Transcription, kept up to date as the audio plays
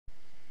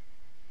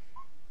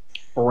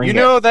Bring You it.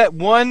 know that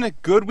one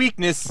good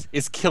weakness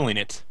is killing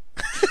it.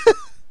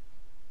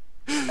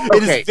 It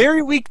Okay. is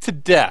very weak to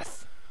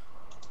death.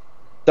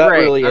 That Great.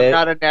 really I'm it.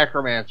 not a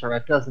necromancer.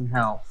 That doesn't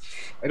help.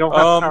 I don't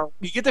have power.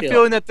 You get the to kill.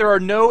 feeling that there are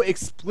no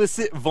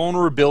explicit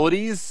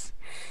vulnerabilities.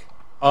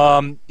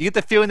 You get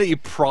the feeling that you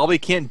probably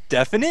can't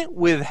deafen it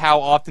with how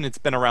often it's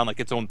been around like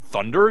its own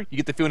thunder. You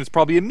get the feeling it's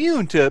probably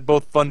immune to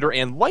both thunder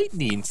and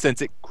lightning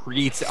since it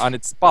creates it on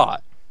its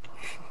spot.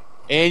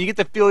 And you get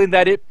the feeling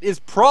that it is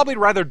probably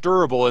rather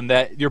durable and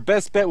that your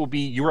best bet will be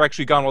you were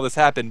actually gone while this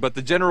happened, but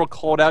the general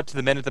called out to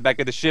the men at the back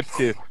of the ship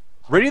to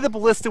ready the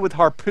ballista with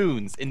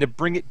harpoons and to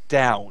bring it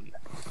down.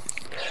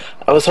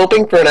 I was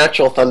hoping for an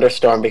actual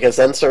thunderstorm because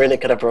then Surina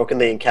could have broken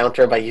the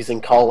encounter by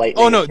using call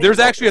lightning. Oh no, and there's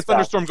taking actually a out the spell.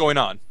 thunderstorm going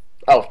on.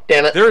 Oh,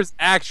 damn it. There is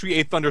actually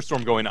a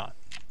thunderstorm going on.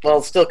 Well,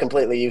 it's still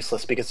completely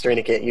useless because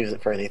Surina can't use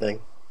it for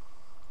anything.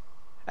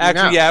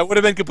 Actually, No. yeah, it would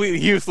have been completely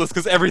useless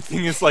because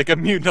everything is like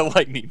immune to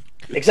lightning.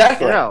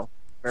 Exactly. No,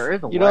 there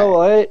is a way. You know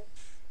what?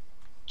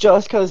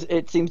 Just because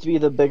it seems to be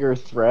the bigger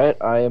threat,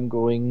 I am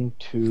going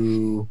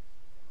to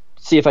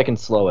see if I can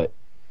slow it.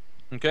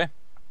 Okay.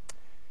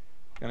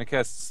 Gonna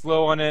cast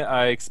slow on it.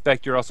 I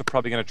expect you're also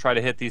probably gonna try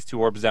to hit these two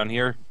orbs down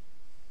here.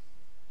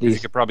 'Cause you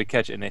These could probably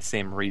catch it in the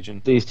same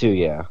region. these two,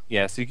 yeah.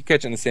 Yeah, so you can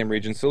catch it in the same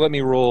region. So let me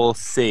roll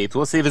save. So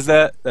what save is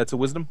that? That's a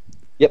wisdom?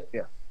 Yep.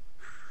 Yeah.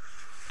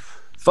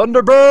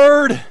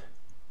 Thunderbird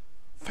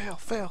Fail,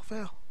 fail,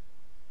 fail.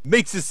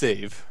 makes a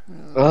save.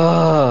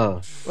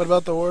 Ah. What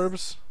about the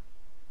orbs?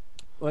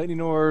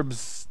 Lightning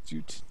orbs.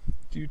 Doot,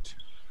 doot.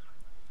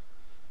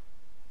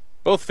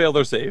 Both fail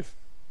their save.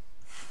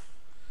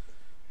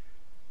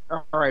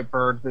 All right,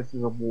 Bird. This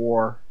is a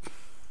war.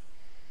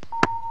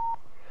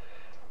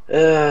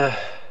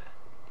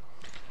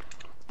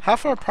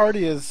 Half our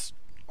party is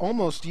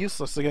almost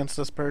useless against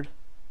this bird.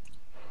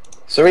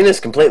 Surina's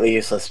completely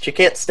useless. She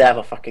can't stab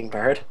a fucking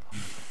bird.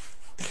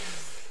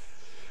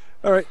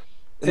 Alright.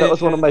 That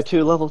was one of my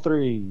 2 level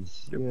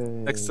 3s. Yay.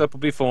 Next up will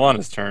be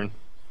Falana's turn.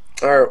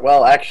 Or,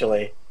 well,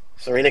 actually,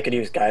 Surina could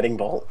use Guiding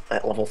Bolt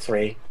at level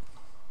 3.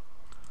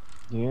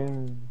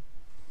 Yeah.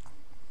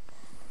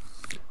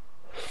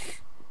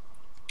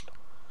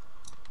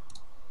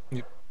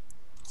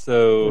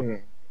 So,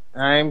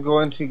 I'm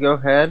going to go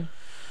ahead,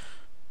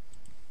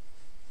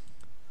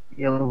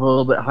 get a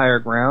little bit higher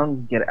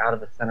ground, get out of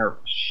the center of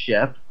the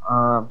ship.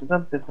 Can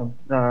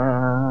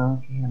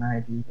I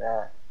do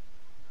that?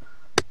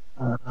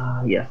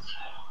 Yes.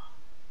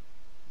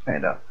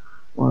 Kind of.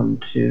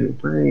 1, 2,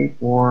 3,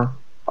 4,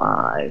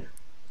 5.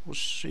 Was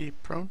she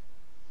prone?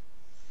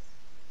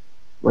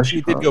 Was she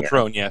did prone? go Yeah.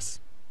 prone, yes.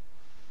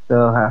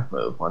 So half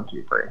move. 1,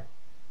 2, 3.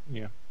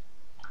 Yeah.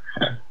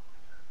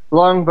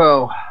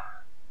 Longbow.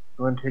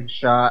 Going to take a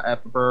shot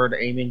at the bird,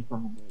 aiming for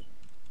me.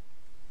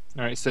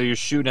 Alright, so you're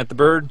shooting at the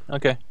bird?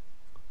 Okay.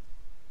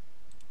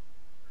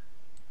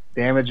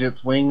 Damage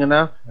its wing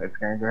enough, it's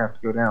going to have to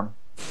go down.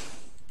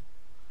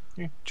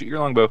 Here, shoot your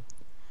longbow.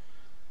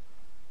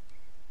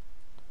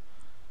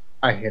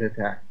 I hit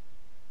attack.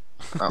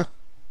 Oh.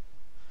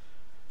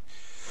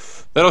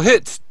 That'll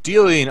hit,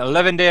 dealing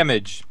 11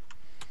 damage.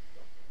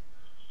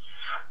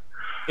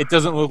 It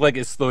doesn't look like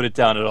it slowed it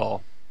down at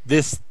all.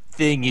 This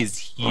thing is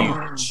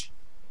huge.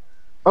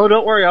 Oh,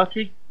 don't worry. I'll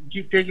keep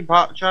taking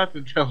pot shots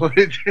until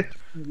it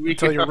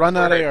Until you run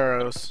out of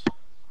arrows.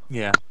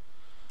 Yeah.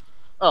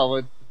 Oh,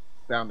 it's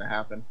bound to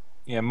happen.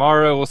 Yeah,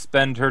 Mara will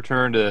spend her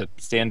turn to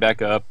stand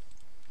back up.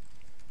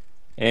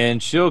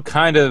 And she'll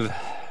kind of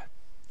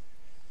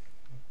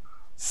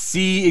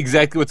see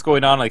exactly what's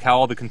going on, like how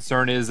all the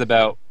concern is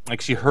about,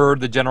 like she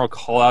heard the general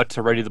call out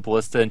to ready the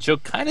ballista, and she'll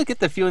kind of get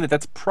the feeling that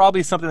that's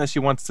probably something that she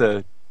wants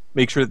to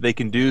make sure that they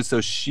can do, so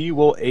she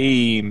will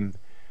aim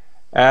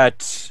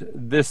at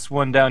this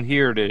one down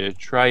here to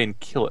try and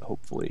kill it,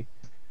 hopefully.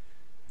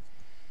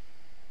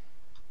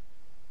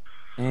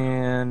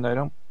 And I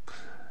don't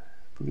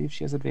believe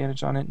she has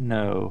advantage on it.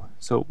 No.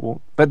 So it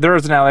won't, but there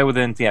is an ally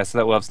within, yeah, so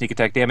that will have sneak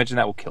attack damage, and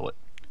that will kill it.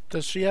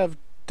 Does she have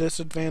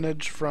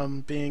disadvantage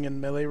from being in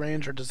melee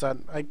range, or does that...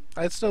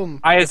 I still...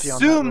 I with you on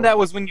assume rule. that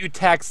was when you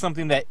attack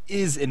something that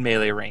is in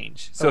melee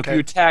range. So if Okay. you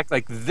attack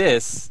like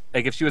this,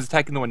 like if she was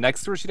attacking the one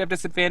next to her, she'd have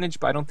disadvantage,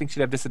 but I don't think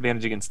she'd have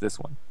disadvantage against this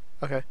one.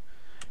 Okay.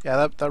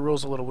 Yeah, that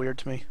rule's a little weird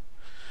to me.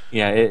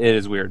 Yeah, it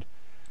is weird.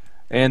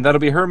 And that'll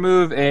be her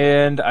move,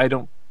 and I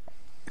don't...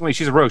 Wait,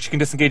 she's a rogue. She can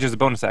disengage as a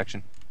bonus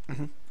action.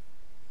 Mhm.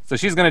 So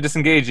she's going to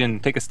disengage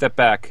and take a step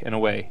back and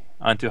away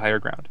onto higher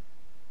ground.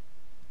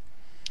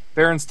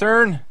 Baron's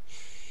turn.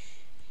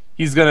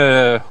 He's going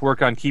to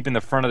work on keeping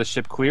the front of the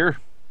ship clear.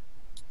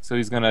 So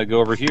he's going to go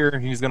over here,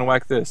 and he's going to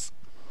whack this.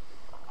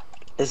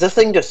 Is this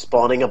thing just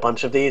spawning a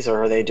bunch of these,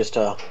 or are they just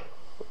or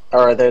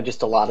are there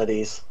just a lot of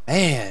these?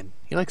 Man,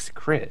 he likes to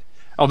crit.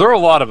 Oh, there are a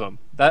lot of them.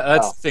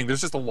 That's Oh. the thing.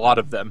 There's just a lot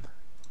of them.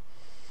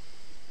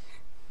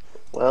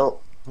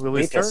 Well, Lily's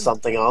we pissed turn?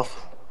 something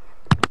off.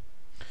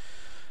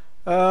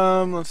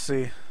 Let's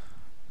see.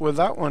 With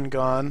that one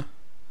gone,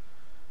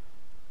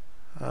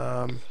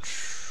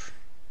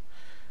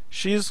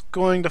 she's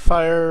going to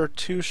fire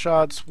 2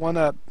 shots, one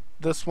at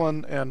this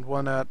one and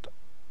one at...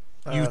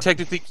 You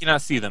technically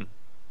cannot see them.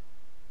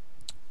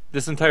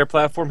 This entire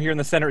platform here in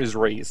the center is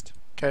raised.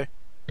 Okay.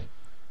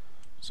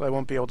 So I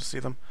won't be able to see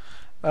them.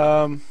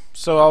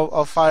 So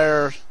I'll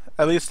fire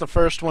at least the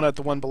first one at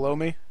the one below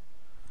me.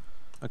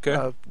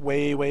 Okay.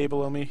 Way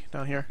below me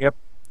down here. Yep.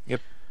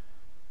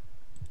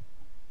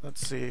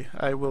 Let's see.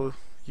 I will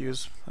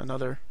use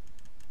another,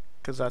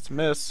 because that's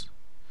miss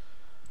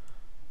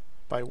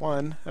by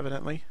 1,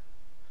 evidently.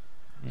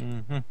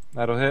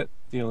 That'll hit,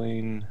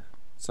 dealing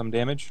some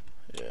damage.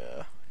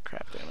 Yeah,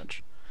 crap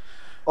damage.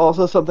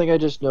 Also, something I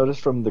just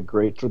noticed from the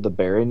greats the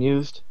Baron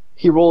used.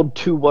 He rolled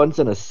 2 1s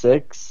and a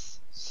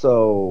 6,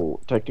 so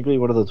technically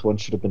one of those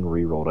ones should have been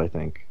re-rolled, I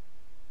think.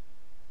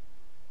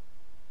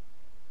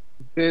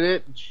 Did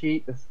it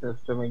cheat the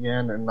system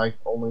again and like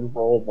only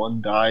roll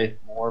 1 die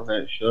more than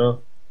it should have?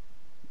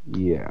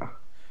 Yeah.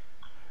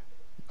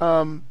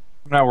 I'm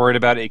not worried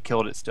about it. It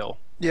killed it still.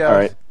 Yeah. All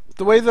right.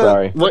 The way that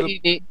Sorry. What you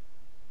need?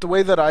 the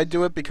way that I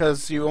do it,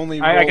 because you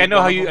only roll I know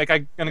one how of you. them. Like,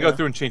 I'm gonna go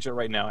through and change it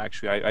right now.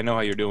 Actually, I know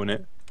how you're doing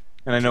it,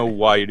 and I know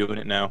why you're doing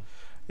it now.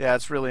 Yeah,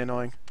 it's really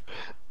annoying.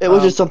 It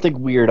was just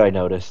something weird I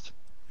noticed.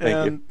 Thank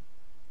you. And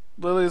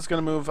Lily's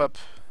gonna move up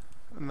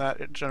in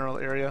that general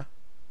area.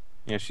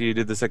 Yeah, she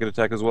did the second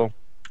attack as well.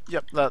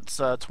 Yep, that's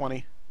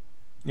 20.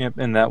 Yep,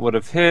 and that would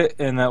have hit,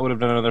 and that would have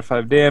done another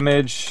 5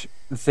 damage.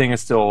 The thing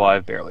is still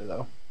alive, barely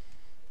though.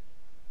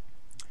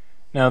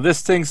 Now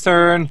this thing's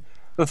turn.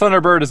 The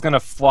Thunderbird is going to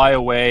fly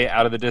away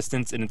out of the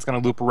distance, and it's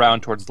going to loop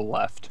around towards the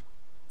left.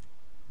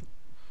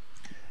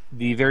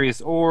 The various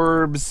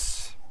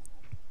orbs.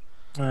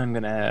 I'm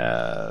going to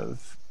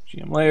have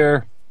GM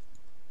layer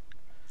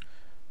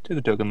to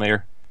the token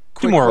layer. Two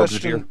Quick more orbs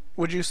question. appear.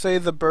 Would you say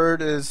the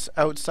bird is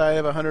outside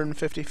of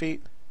 150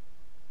 feet?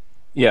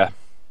 Yeah.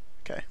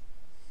 Okay.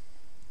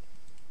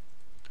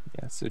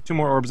 Yeah. So 2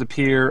 more orbs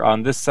appear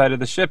on this side of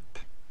the ship.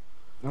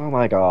 Oh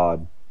my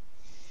god.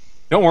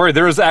 Don't worry,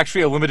 there is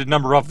actually a limited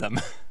number of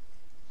them.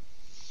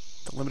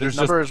 The limited There's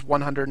number is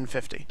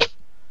 150.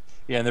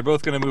 Yeah, and they're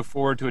both going to move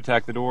forward to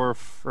attack the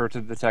dwarf, or to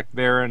attack the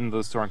Baron.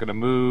 Those 2 aren't going to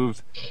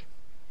move.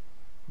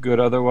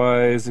 Good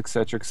otherwise,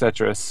 etc.,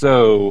 etc.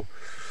 So,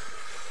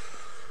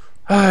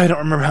 I don't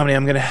remember how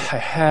many I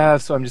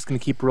have, so I'm just going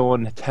to keep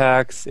rolling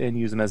attacks and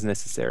use them as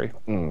necessary.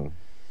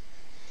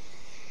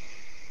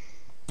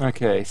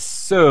 Okay,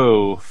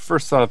 so,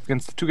 first off,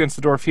 against the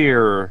dwarf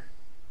here.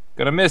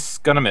 Gonna miss.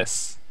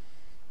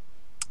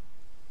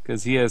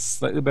 Because he has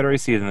slightly better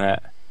AC than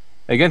that.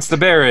 Against the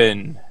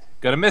Baron.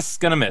 Gonna miss.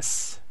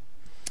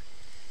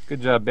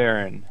 Good job,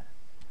 Baron.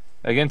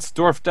 Against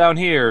dwarf down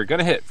here.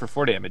 Gonna hit for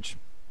 4 damage.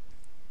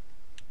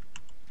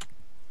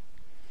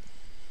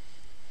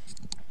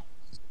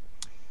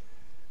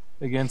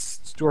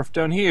 Against dwarf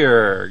down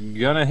here.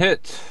 Gonna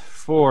hit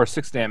for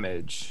 6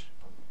 damage.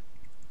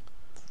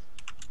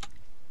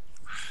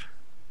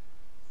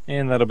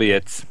 And that'll be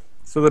it.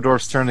 So the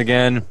dwarf's turn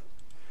again.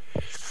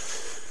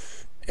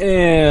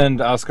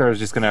 And Oscar is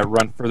just going to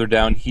run further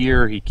down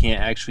here. He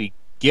can't actually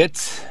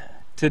get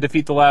to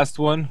defeat the last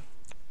one.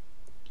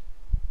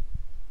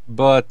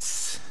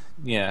 But,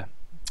 yeah.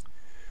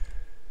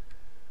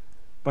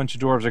 Bunch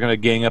of dwarves are going to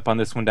gang up on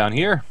this one down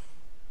here.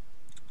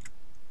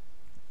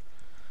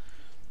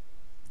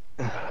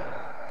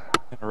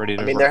 Ready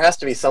to there has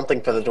to be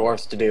something for the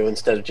dwarves to do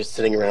instead of just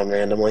sitting around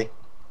randomly.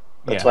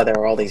 That's why there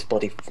are all these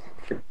bloody...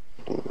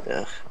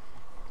 Ugh.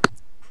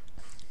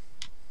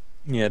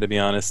 Yeah, to be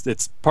honest,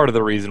 it's part of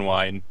the reason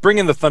why. And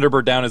bringing the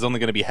Thunderbird down is only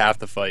going to be half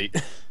the fight.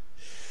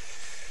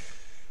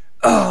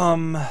 So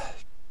I'm going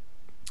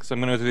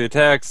to go through the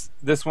attacks.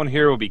 This one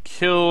here will be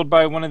killed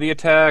by one of the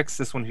attacks.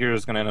 This one here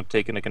is going to end up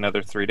taking like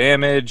another 3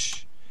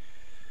 damage.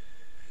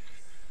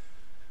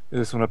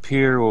 This one up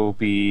here will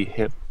be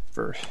hit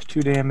for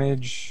 2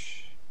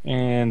 damage.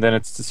 And then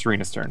it's to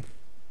Surina's turn.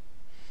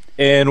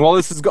 And while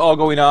this is all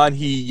going on,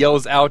 he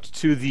yells out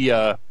to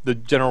the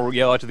general will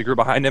yell out to the group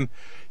behind him,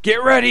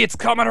 "Get ready, it's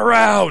coming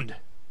around!"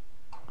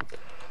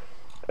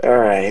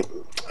 Alright.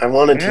 I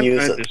wanted to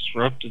use it.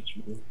 Disrupted.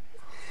 You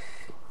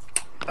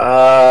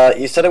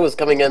said it was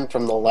coming in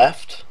from the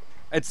left?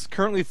 It's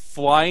currently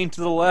flying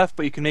to the left,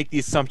 but you can make the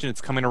assumption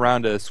it's coming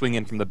around to swing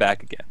in from the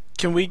back again.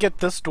 Can we get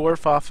this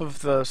dwarf off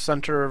of the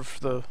center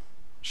of the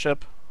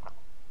ship?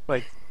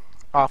 Like,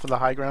 off of the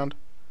high ground?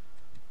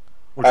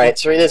 Alright,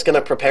 Serina's going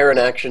to prepare an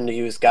action to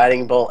use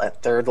Guiding Bolt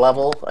at 3rd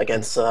level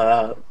against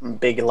a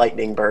big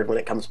lightning bird when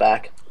it comes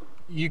back.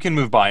 You can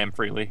move by him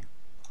freely.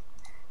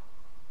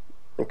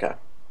 Okay.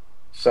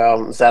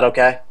 So, is that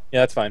okay? Yeah,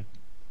 that's fine.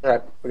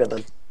 Alright, we're good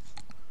then.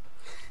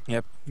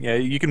 Yep. Yeah,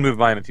 you can move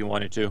by him if you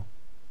wanted to.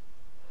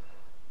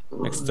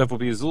 Next up will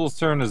be Azul's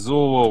turn.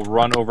 Azul will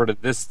run over to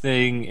this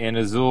thing, and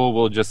Azul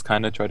will just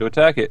kind of try to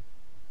attack it.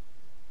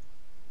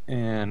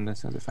 And as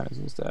soon as I find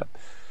Azul's tab.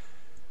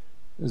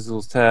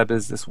 Azul's tab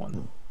is this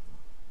one.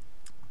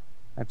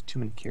 I have too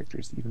many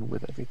characters, even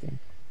with everything.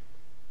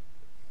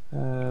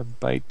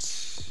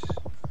 Bite.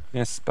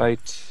 Yes,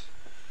 bite.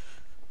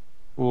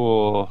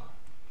 Ooh.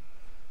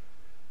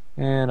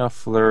 And a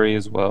flurry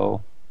as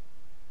well.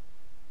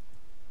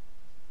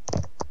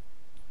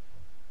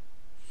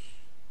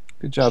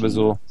 Good job,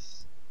 Azul.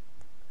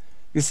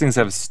 These things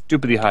have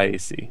stupidly high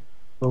AC.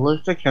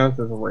 Ballista counts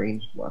as a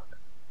ranged weapon,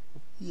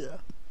 Yeah.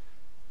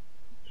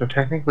 so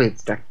technically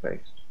it's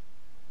dex-based.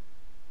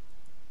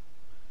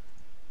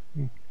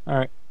 All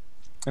right.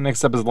 And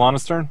next up is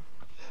Lana's turn.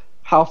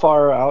 How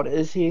far out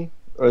is he?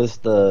 Or is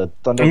the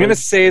Thunderbird? I'm going to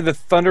say the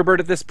Thunderbird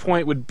at this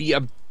point would be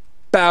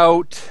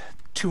about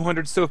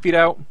 200 so feet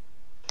out.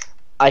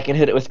 I can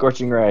hit it with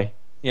Scorching Ray.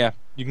 Yeah,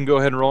 you can go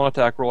ahead and roll an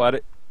attack roll at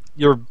it.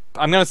 I'm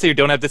going to say you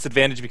don't have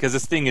disadvantage because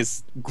this thing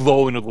is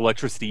glowing with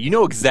electricity. You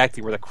know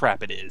exactly where the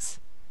crap it is.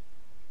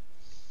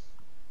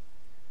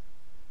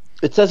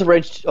 It says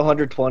range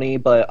 120,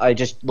 but I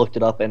just looked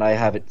it up and I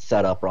have it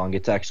set up wrong.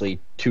 It's actually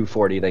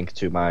 240 thanks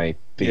to my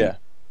feed. Yeah.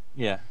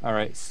 Yeah, all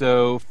right.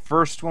 So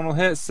first one will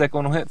hit, second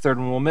one will hit, third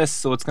one will miss,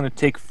 so it's going to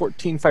take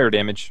 14 fire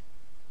damage.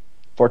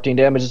 14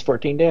 damage is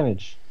 14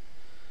 damage.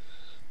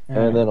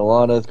 And then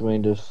Elana is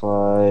going to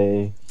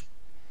fly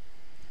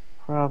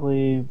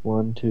probably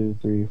 1, 2,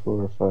 3,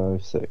 4,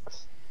 5,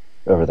 6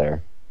 over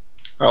there.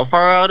 How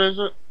far out is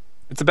it?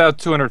 It's about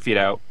 200 feet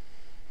out.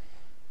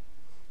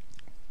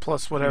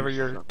 Plus whatever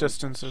your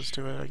distance is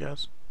to it, I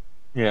guess.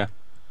 Yeah.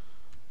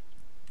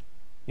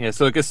 Yeah,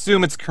 so like,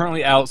 assume it's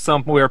currently out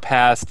somewhere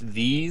past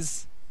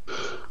these.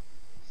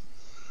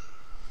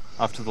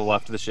 Off to the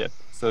left of the ship.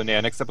 So yeah,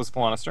 next up was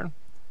Falana's turn.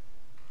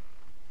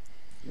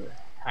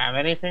 Have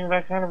anything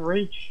that kind of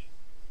reach?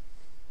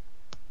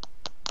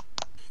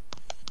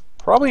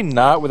 Probably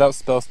not without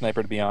Spell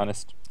Sniper, to be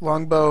honest.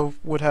 Longbow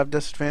would have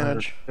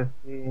disadvantage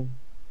 150.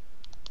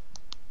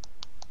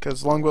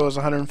 because longbow is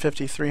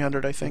 150,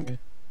 300, I think.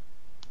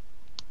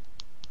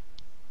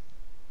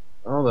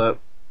 Hold up.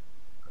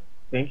 I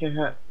think it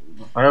had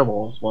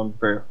fireballs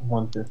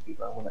 150,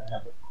 but I'm gonna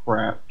have it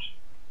crapped.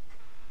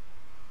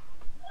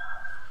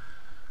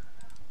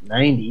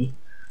 90.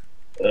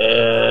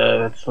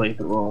 Let's see if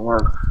it will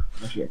work.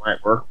 Actually, it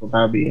might work, but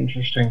that'd be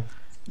interesting.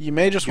 You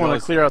may just You want know,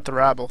 to clear out the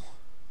rabble.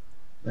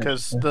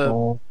 'Cause Next the-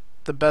 missile.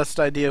 The best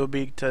idea would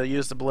be to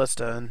use the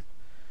ballista, and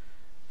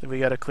we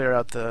got to clear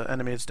out the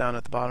enemies down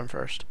at the bottom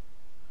first.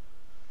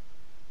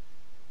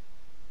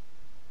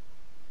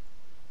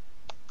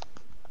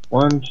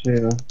 One,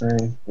 two,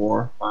 three,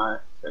 4, 5,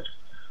 6.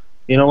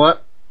 You know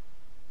what?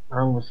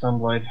 Wrong with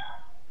Sunblade.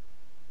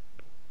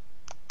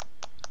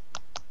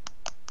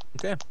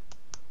 Okay.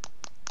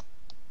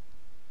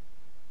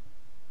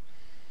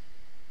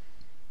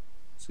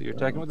 So you're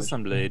attacking with the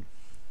Sunblade.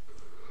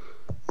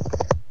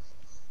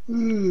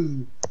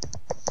 Hmm.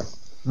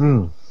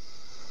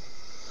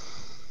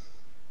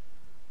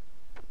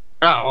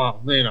 Oh,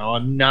 well, you know, a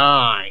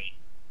 9.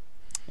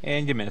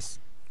 And you miss.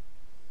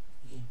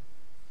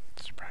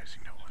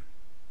 Surprising no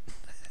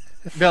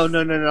one.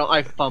 No.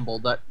 I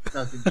fumbled. That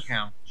doesn't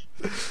count.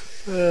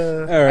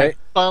 Alright.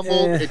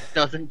 Fumbled. It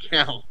doesn't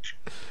count.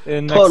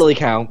 And next, Totally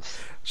counts.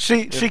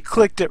 She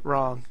clicked it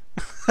wrong.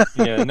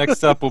 yeah,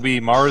 next up will be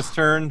Mara's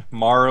turn.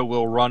 Mara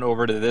will run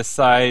over to this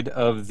side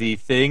of the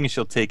thing.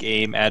 She'll take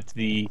aim at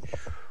the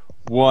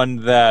one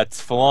that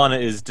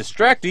Falana is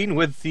distracting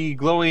with the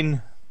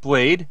glowing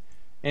blade.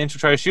 And she'll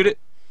try to shoot it.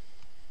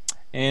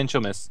 And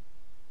she'll miss.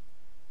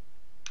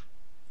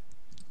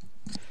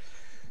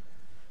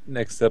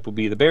 Next up will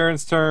be the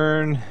Baron's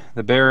turn.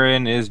 The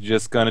Baron is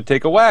just going to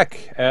take a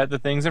whack at the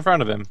things in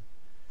front of him.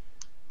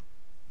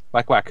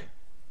 Whack, whack.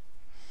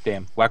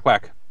 Damn. Whack,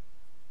 whack.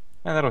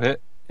 And that'll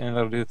hit. And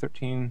that'll do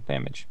 13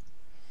 damage.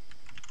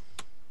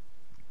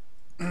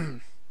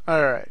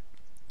 Alright.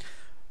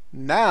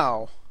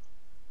 Now,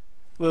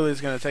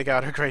 Lily's going to take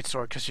out her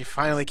greatsword because she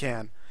finally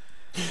can.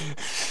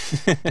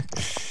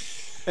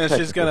 And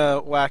she's going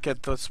to whack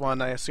at this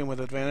one, I assume, with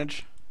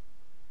advantage.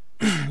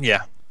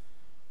 Yeah.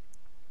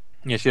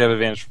 Yeah, she'd have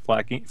advantage for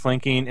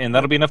flanking, and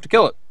that'll be enough to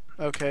kill it.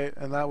 Okay,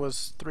 and that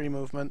was 3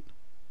 movement.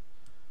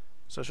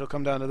 So she'll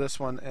come down to this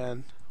one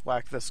and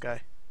whack this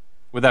guy.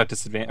 Without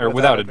disadvantage, or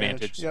without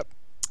advantage. Yep,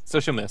 So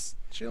she'll miss.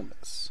 she'll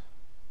miss.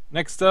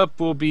 Next up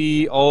will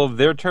be all of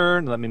their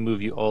turn. Let me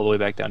move you all the way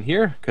back down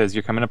here, because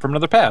you're coming up from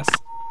another pass.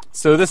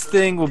 So this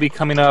thing will be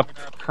coming up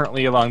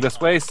currently along this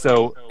way,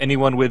 so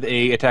anyone with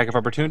a attack of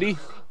opportunity,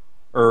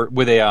 or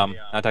with a not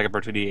attack of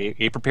opportunity,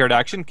 a prepared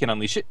action can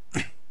unleash it.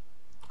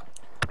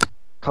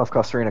 Cough,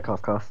 cough, Serena,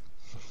 cough, cough.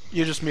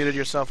 You just muted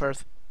yourself,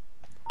 Earth.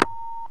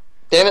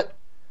 Damn it.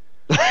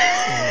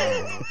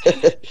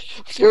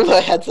 Screw my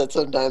headset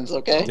sometimes,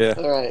 okay? Yeah.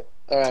 Alright,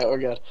 we're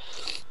good.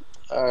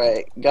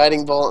 Alright,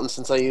 Guiding Bolt, and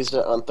since I used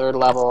it on 3rd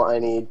level, I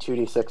need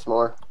 2d6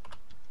 more.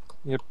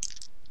 Yep.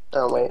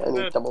 Oh, wait, I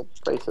need double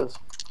braces.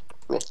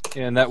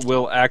 And that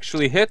will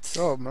actually hit.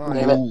 Oh my.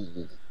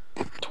 Name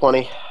it.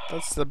 20.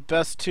 That's the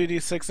best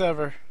 2d6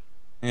 ever.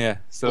 Yeah,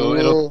 so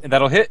Ooh.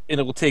 that'll hit, and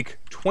it will take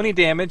 20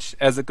 damage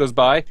as it goes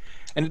by.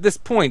 And at this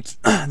point,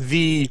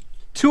 the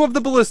 2 of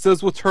the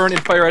ballistas will turn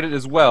and fire at it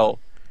as well.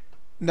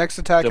 Next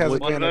attack has Double-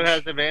 One of them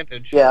advantage. has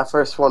advantage. Yeah,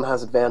 first one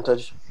has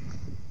advantage.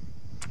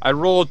 I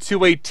rolled 2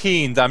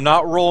 18s. I'm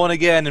not rolling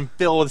again and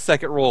fill with a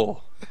second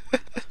roll.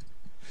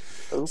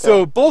 Okay.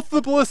 So both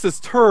the ballistas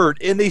turn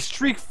and they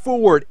streak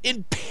forward,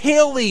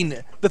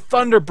 impaling the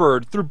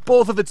Thunderbird through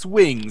both of its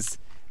wings.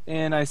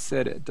 And I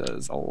said it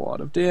does a lot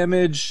of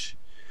damage.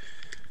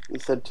 You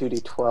said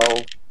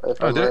 2d12,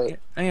 if I'm did right.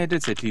 I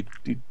did say I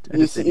You,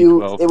 did say you,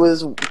 D12. it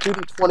was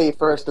 2d20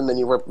 first, and then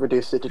you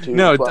reduced it to 2d12.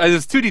 No, it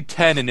was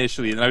 2d10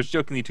 initially, and I was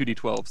jokingly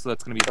 2d12, so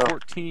that's going to be Oh.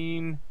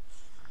 14.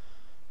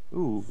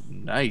 Ooh,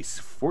 nice.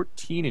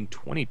 14 and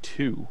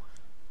 22.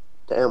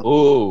 Damn.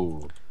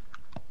 Ooh.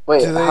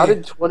 Wait, Do how they-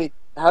 did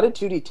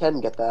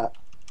 2d10 get that?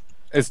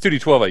 It's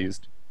 2d12 I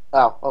used.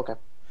 Oh, okay.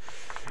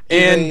 Do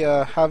And they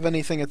have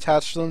anything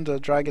attached to them to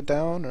drag it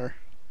down, or?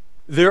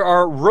 there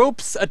are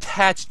ropes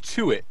attached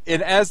to it,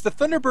 and as the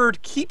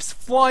Thunderbird keeps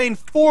flying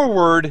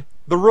forward,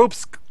 the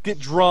ropes get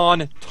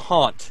drawn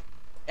taut.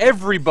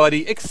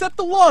 Everybody, except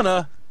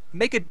Elana,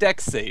 make a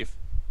dex save.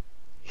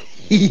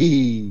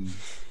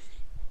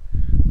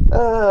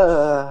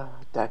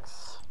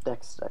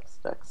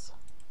 Dex.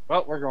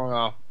 Well, we're going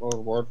off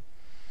overboard.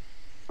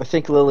 I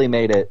think Lily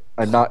made it.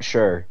 I'm not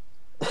sure.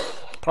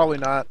 Probably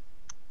not.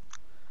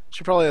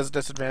 She probably has a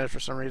disadvantage for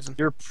some reason.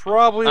 You're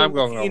probably I'm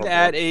going looking overboard.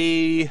 at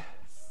a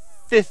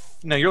fifth.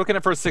 No, you're looking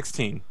at for a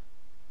 16.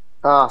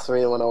 Ah,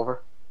 Serena went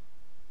over.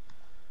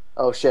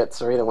 Oh shit,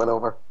 Serena went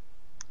over.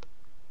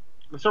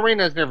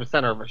 Serena's never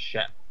center of a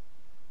ship.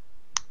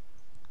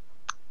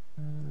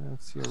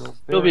 Let's see, I rolled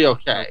You'll be Bear,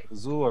 okay.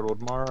 Azul, I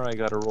rolled Mara, I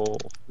gotta roll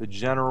the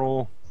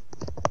General.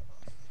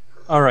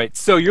 Alright,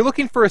 so you're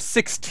looking for a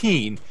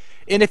 16.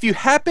 And if you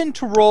happen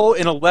to roll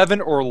an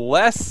 11 or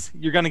less,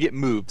 you're gonna get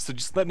moved. So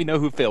just let me know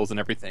who fails and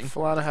everything.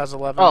 Falana has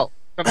 11. Oh,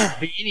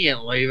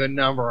 conveniently the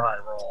number I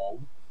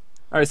rolled.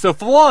 Alright, so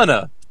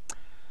Falana.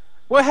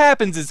 What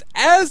happens is,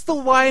 as the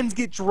lines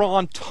get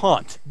drawn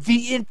taut,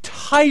 the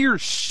entire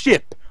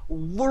ship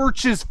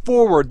lurches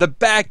forward, the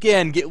back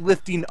end get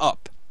lifting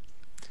up.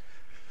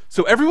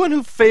 So everyone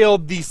who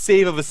failed the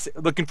save of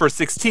looking for a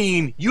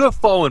 16, you have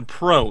fallen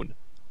prone.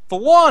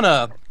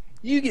 Falana,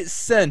 you get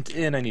sent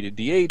in, I need a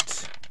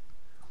d8.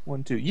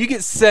 1, 2. You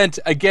get sent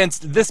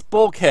against this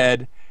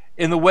bulkhead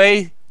in the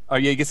way,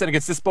 you get sent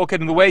against this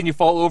bulkhead in the way and you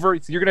fall over,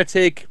 so you're going to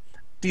take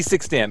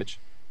d6 damage.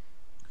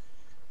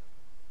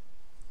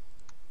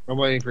 I'm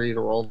waiting for you to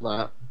roll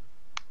that.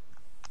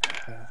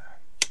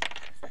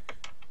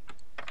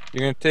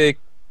 You're going to take,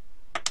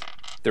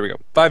 there we go,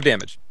 5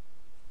 damage.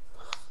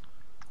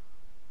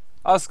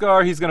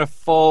 Oscar, he's going to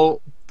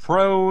fall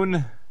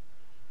prone.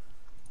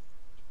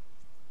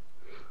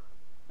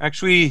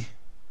 Actually,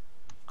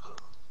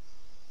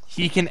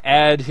 he can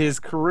add his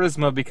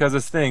charisma because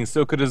of things.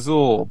 So could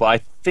Azul, but I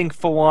think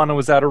Falana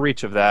was out of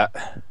reach of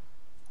that.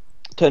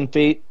 10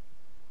 feet.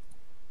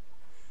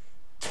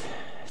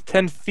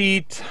 10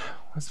 feet.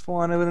 Was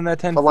Falana within that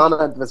 10 feet?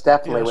 Falana was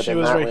definitely Yeah, within she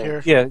was that right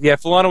range. here. Yeah,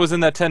 Falana was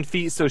in that 10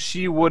 feet, so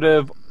she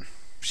wouldn't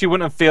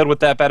have failed with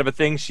that bad of a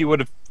thing. She would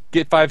have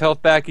get 5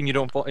 health back, and you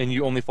don't fall, and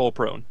you only fall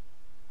prone.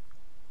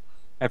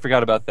 I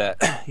forgot about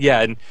that.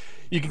 Yeah, and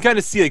you can kind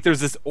of see like there's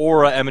this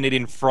aura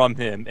emanating from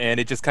him, and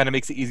it just kind of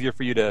makes it easier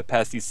for you to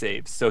pass these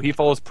saves. So he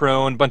falls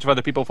prone, a bunch of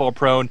other people fall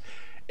prone,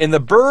 and the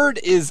bird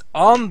is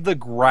on the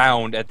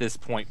ground at this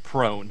point,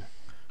 prone,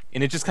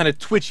 and it's just kind of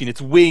twitching. Its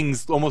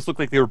wings almost look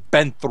like they were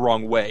bent the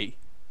wrong way.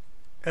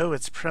 Oh,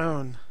 it's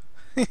prone.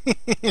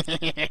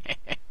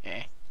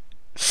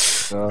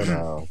 Oh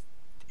no.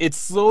 It's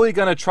slowly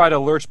going to try to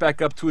lurch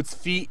back up to its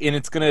feet, and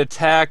it's going to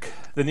attack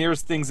the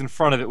nearest things in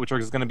front of it, which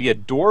is going to be a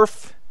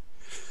dwarf.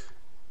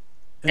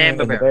 And the And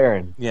the bear.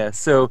 Baron. Yeah,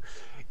 so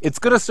it's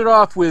going to start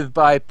off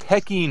by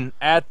pecking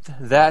at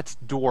that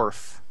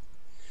dwarf.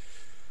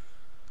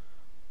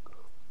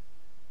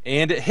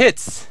 And it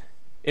hits.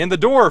 And the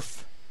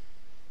dwarf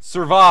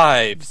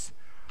survives.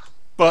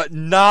 But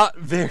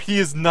he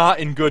is not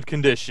in good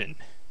condition.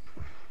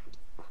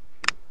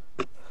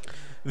 The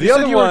You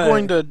other said you one, were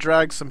going to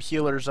drag some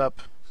healers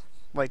up,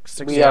 like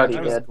 6 We already I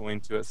yards. was did. going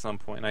to at some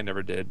point. I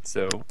never did.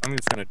 So I'm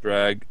just going to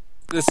drag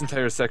this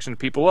entire section of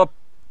people up.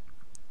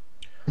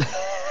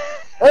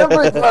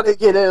 Everybody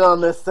get in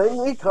on this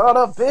thing. We caught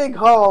a big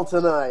haul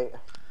tonight.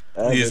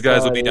 These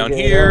guys will be down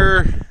Everybody get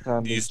here.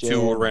 Time to These two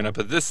will jam. ran up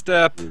at this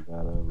step. We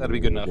gotta That'll be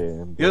good enough.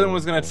 jam, The other one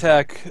was going to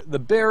attack the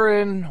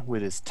Baron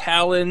with his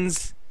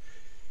talons.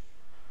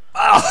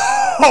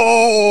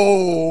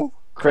 Oh!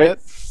 Crit.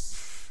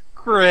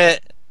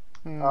 Crit.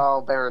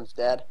 Oh, Baron's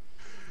dead.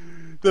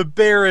 The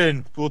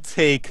Baron will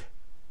take.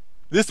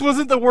 This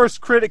wasn't the worst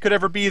crit it could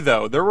ever be,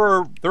 though. There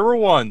were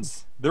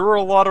ones. There were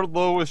a lot of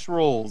lowest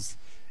rolls,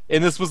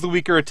 and this was the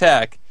weaker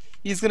attack.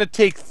 He's going to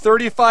take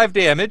 35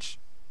 damage,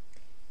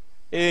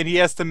 and he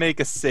has to make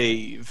a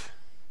save.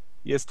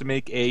 He has to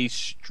make a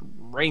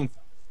strength.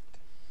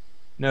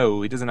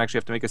 No, he doesn't actually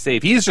have to make a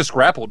save. He's just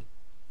grappled.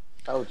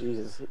 Oh,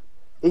 Jesus.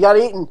 He got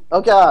eaten.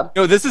 Oh, God.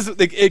 No, this is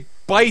like it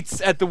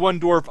bites at the one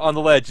dwarf on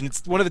the ledge, and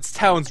it's one of its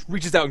talons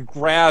reaches out and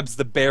grabs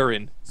the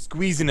Baron,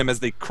 squeezing him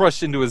as they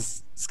crush into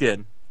his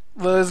skin.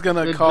 Liz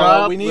gonna Good call.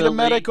 job, We need a Lily.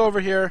 medic over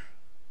here.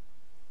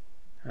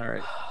 All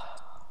right.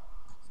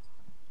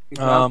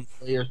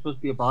 You're supposed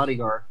to be a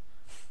bodyguard.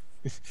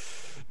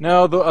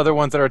 No, the other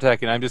ones that are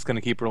attacking, I'm just going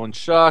to keep rolling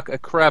shock a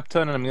crap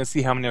ton, and I'm going to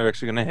see how many are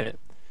actually going to hit.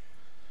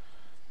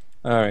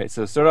 All right,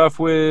 so start off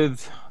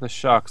with the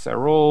shocks I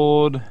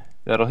rolled.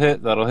 That'll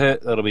hit.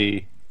 That'll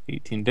be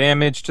 18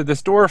 damage to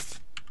this dwarf.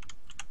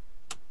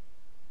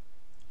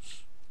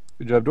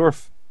 Good job,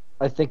 dwarf.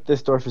 I think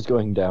this dwarf is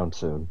going down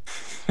soon.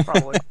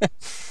 Probably.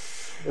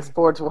 These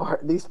poor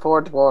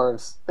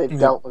dwarves, they've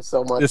dealt with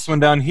so much. This one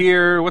down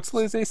here, what's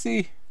Lily's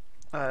AC?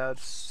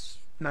 It's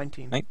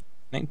 19.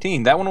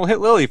 19. That one will hit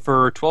Lily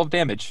for 12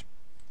 damage.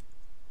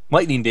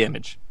 Lightning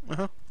damage.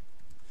 Uh-huh.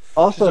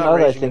 Also, She's not now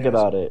that I raging think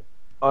anyways. about it,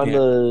 on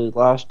the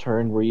last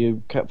turn, were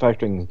you kept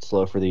factoring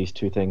slow for these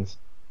two things?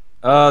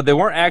 They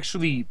weren't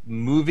actually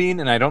moving,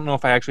 and I don't know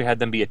if I actually had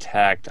them be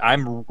attacked.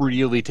 I'm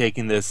really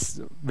taking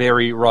this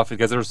very rough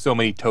because there's so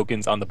many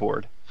tokens on the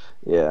board.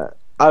 Yeah.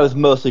 I was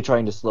mostly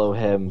trying to slow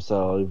him,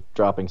 so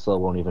dropping slow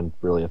won't even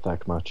really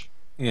affect much.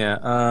 Yeah,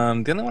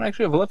 the only one I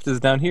actually have left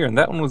is down here, and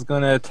that one was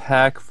going to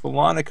attack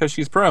Falana because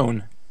she's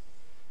prone.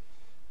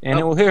 And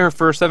it will hit her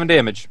for 7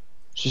 damage.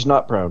 She's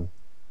not prone.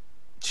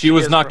 She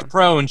was knocked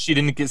prone. She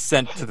didn't get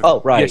sent to the...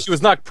 Oh, right. Yeah, she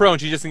was knocked prone.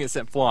 She just didn't get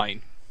sent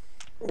flying.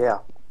 Yeah.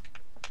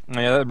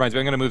 Yeah, that reminds me.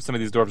 I'm going to move some of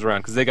these dwarves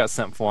around because they got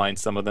sent flying.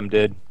 Some of them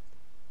did.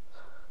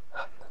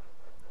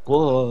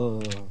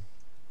 Whoa.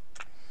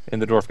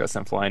 And the dwarf got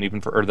sent flying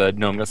even or the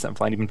gnome got sent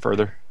flying even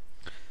further.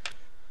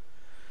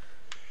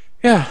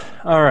 Yeah,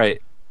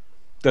 alright.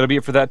 That'll be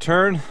it for that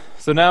turn.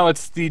 So now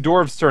it's the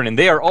dwarves' turn, and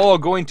they are all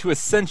going to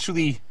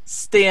essentially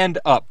stand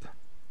up.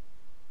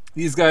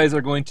 These guys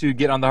are going to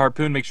get on the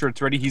harpoon, make sure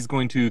it's ready. He's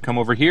going to come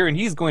over here, and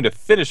he's going to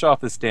finish off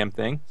this damn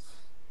thing.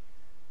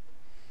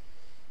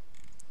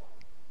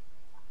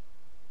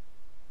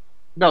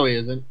 No, he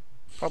isn't.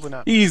 Probably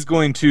not. He's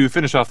going to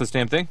finish off this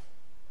damn thing.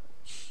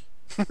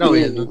 No,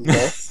 he isn't.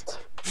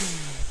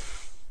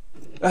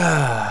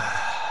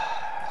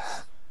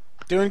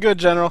 Doing good,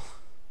 General.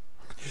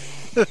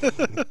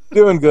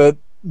 Doing good.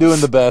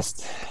 Doing the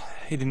best.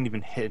 He didn't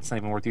even hit. It's not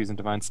even worth using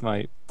Divine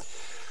Smite.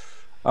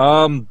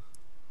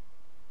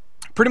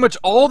 Pretty much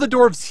all the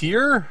dwarves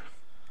here,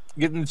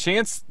 getting the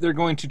chance, they're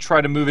going to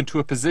try to move into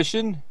a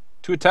position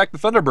to attack the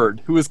Thunderbird,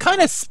 who is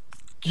kind of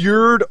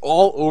skewered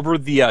all over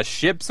the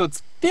ship, so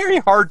it's very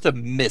hard to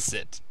miss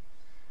it.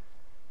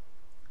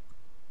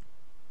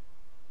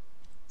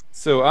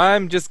 So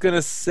I'm just going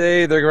to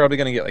say they're probably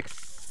going to get like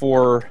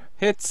 4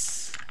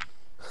 hits.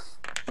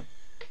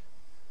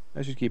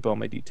 I should keep all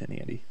my D10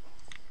 handy.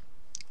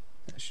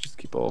 I should just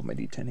keep all of my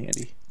D10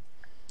 handy.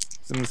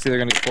 So I'm going to say they're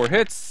going to get 4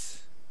 hits.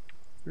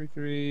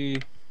 3,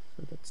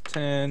 so that's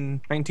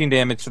 10. 19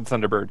 damage to the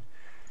Thunderbird.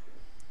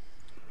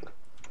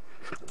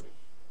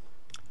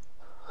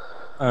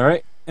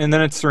 Alright, and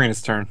then it's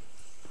Serina's turn.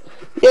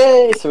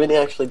 Yay! Serena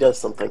actually does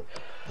something.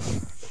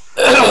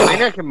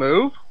 Serena can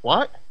move?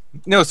 What?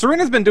 No,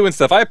 Serena's been doing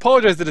stuff. I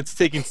apologize that it's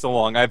taking so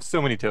long. I have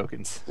so many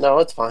tokens. No,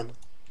 it's fine.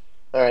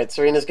 Alright,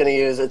 Serena's gonna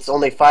use, it's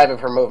only 5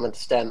 of her movement to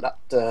stand up,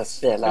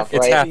 It's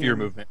right? half your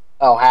movement.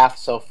 Oh, half,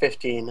 so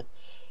 15.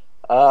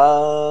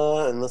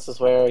 And this is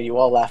where you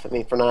all laugh at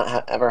me for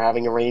not ever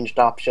having a ranged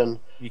option.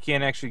 You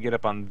can't actually get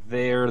up on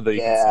there, though you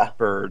can Yeah. see the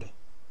bird.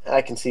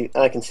 I can see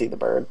the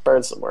bird.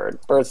 Bird's the word.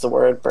 Bird's the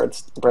word.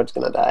 The bird's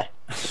gonna die.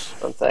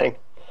 I'm saying.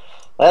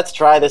 Let's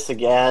try this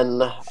again.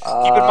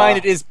 Keep in mind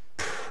it is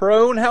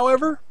prone,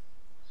 however,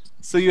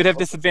 so you'd have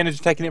disadvantage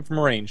attacking it from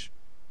range.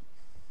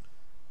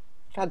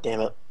 God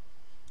damn it.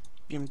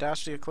 Beam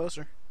dash to get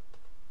closer.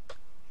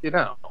 You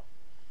know.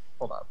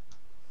 Hold on.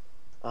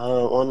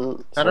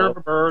 One. Center of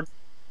a bird.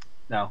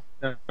 No,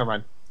 never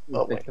mind.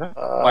 Oh, They wait. can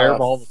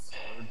fireball the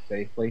bird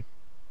safely.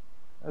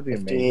 That'd be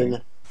 15.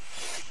 amazing.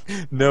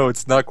 No,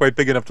 it's not quite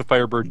big enough to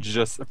fireball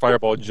just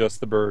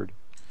the bird.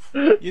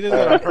 You did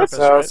that on purpose,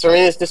 So right?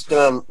 Serena's just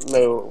gonna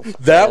move.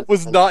 That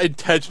was not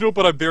intentional,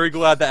 but I'm very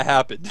glad that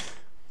happened.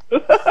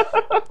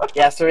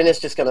 Yeah, Serena's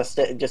just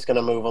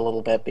gonna move a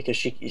little bit because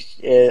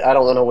I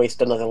don't want to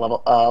waste another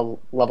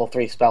level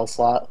 3 spell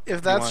slot.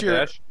 If that's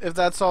wanna dash? if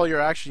that's all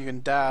your action, you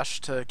can dash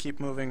to keep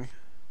moving.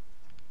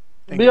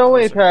 and The get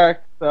only closer.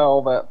 attack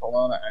spell that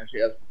Falana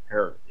actually has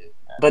prepared is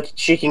But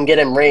she can get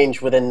in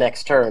range within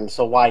next turn,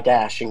 so why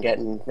dash and get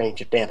in range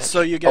of damage?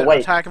 So you get Oh, wait.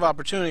 attack of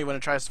opportunity when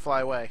it tries to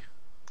fly away.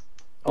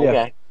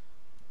 Okay.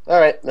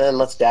 Alright, then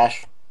let's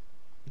dash.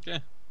 Okay.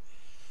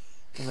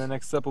 And then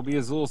next up will be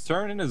Azul's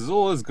turn, and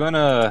Azul is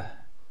gonna...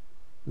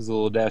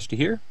 Azul will dash to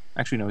here.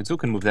 Actually, no, Azul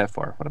can move that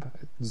far. What about...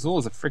 Azul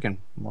is a freaking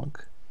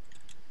monk.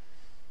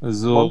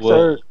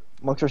 Azul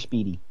Monks are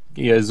speedy.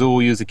 Yeah, Azul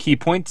will use a key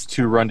point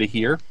to run to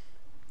here.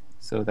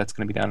 So that's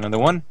gonna be down another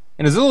one.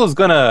 And Azul is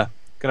gonna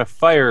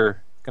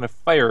fire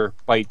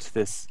bite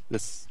this.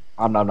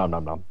 Nom nom nom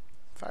nom nom.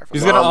 Fire from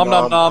He's the- gonna Nom,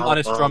 nom nom nom, nom on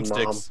his nom,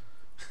 drumsticks.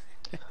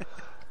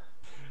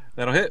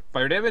 That'll hit.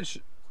 Fire damage.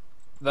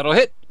 That'll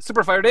hit.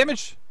 Super fire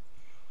damage.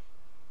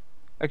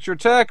 Extra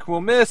attack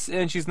will miss,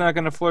 and she's not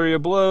going to flurry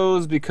of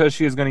blows because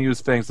she is going to use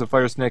Fangs of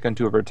Fire Snake on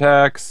 2 of her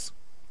attacks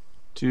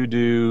to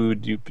do.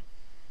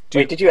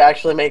 Wait, did you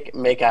actually make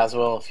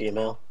Aswell a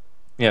female?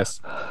 Yes.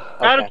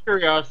 Out Okay. of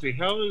curiosity,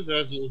 how is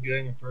Azul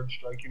getting a third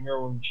striking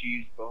mirror when she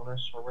used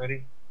bonus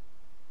already?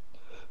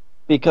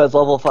 Because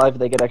level 5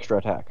 they get extra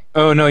attack.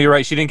 Oh no, you're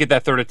right. She didn't get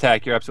that 3rd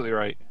attack. You're absolutely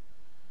right.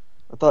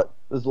 I thought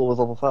Azul was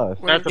level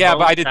 5. That's a Yeah, but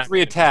bonus I did attack.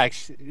 3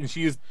 attacks, and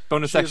she used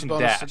bonus She used section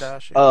bonus dash. to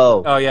dash, yeah.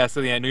 Oh. Oh yeah,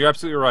 so yeah, no, you're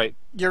absolutely right.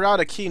 You're out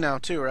of key now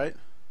too, right?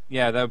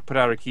 Yeah, that would put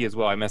out her key as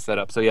well. I messed that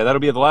up. So yeah, that'll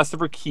be the last of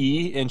her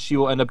key, and she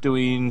will end up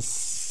doing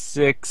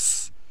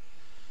 6,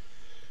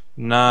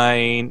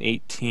 9,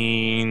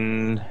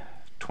 18,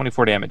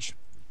 24 damage.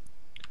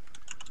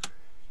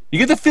 You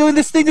get the feeling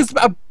this thing is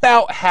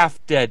about half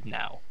dead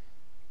now.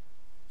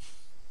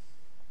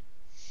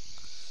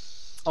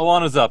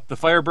 Alana's up. The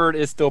Firebird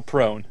is still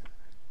prone.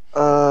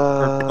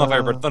 Or, not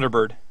Firebird,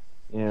 Thunderbird.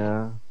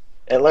 Yeah.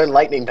 It learned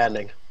lightning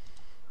bending.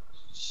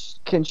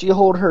 Can she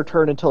hold her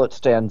turn until it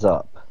stands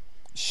up?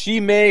 She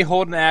may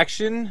hold an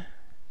action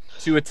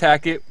to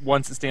attack it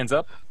once it stands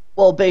up.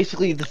 Well,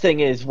 basically, the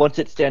thing is, once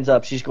it stands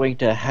up, she's going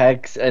to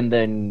Hex and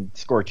then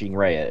Scorching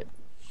Ray it.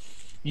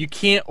 You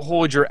can't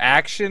hold your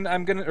action,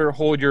 or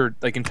hold your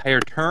entire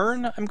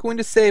turn, I'm going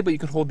to say, but you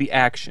can hold the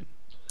action.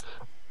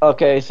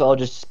 Okay, so I'll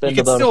just spend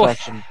You the can bonus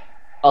still action.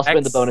 I'll spend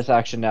the hex- bonus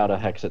action now to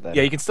Hex it then.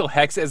 Yeah, you can still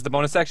hex it as the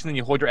bonus action, then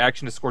you hold your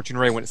action to Scorching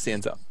Ray when it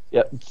stands up.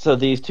 Yep, so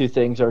these two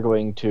things are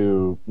going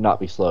to not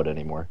be slowed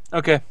anymore.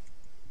 Okay.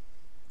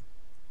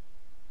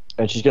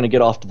 And she's going to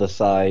get off to the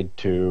side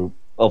to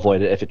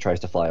avoid it if it tries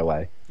to fly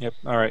away. Yep,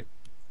 alright.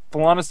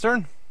 Falana's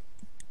turn.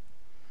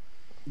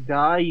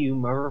 Die, you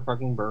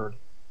motherfucking bird.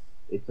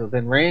 It's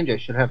within range, I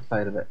should have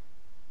sight of it.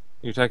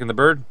 You're attacking the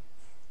bird?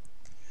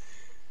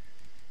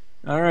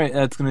 Alright,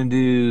 that's going to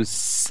do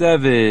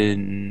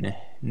 7,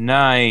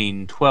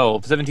 9,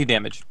 12, 17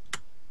 damage.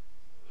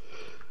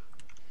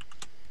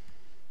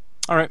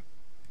 Alright.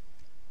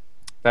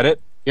 That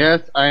it?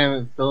 Yes, I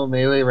am still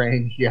melee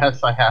range.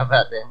 Yes, I have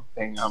that damn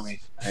thing on me.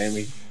 I am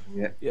using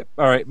it. Yep.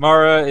 Alright,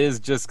 Mara is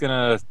just going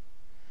to...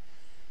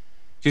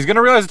 She's going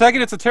to realize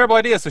attacking it's a terrible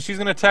idea, so she's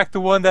going to attack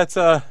the one that's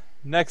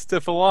next to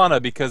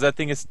Falana, because that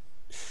thing is...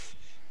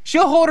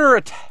 She'll hold her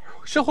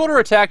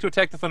attack to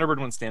attack the Thunderbird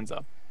when it stands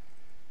up.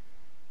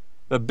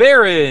 The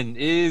Baron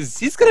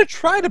he's going to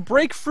try to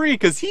break free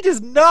because he does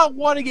not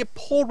want to get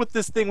pulled with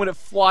this thing when it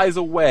flies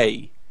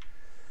away.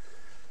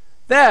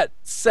 That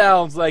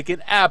sounds like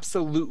an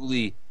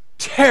absolutely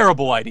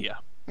terrible idea.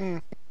 Yeah.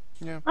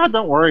 Oh,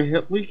 don't worry.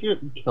 We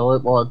can kill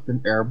it while it's in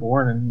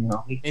airborne, and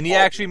And he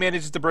actually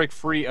manages to break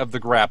free of the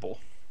grapple.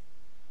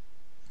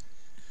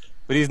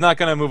 But he's not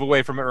going to move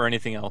away from it or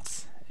anything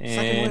else.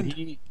 And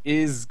he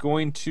is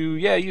going to,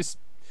 use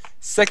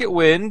Second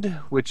Wind,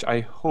 which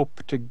I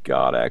hope to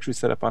God I actually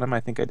set up on him.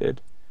 I think I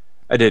did.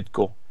 I did,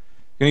 cool.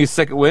 Going to use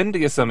Second Wind to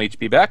get some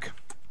HP back.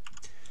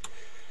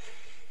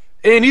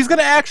 And he's going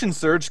to Action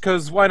Surge,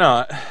 because why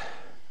not?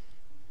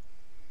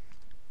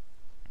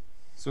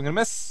 So I'm going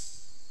to miss.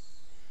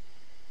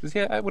 Does he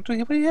have, do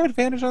you have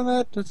advantage on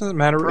that? It doesn't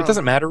matter. Prone. It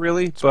doesn't matter,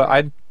 really. But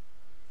I'd...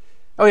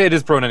 Oh, yeah, it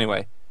is prone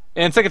anyway.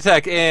 And second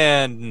attack,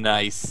 and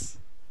nice.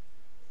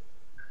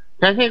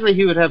 technically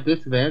he would have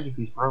disadvantage if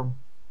he's prone.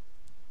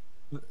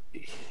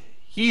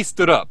 He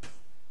stood up.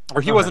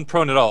 Or he Okay. wasn't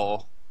prone at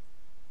all.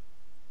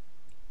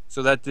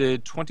 So that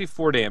did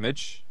 24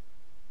 damage.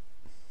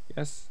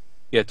 Yes.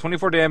 Yeah,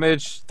 24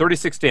 damage,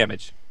 36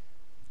 damage.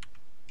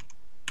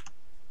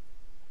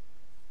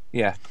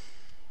 Yeah.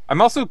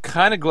 I'm also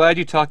kind of glad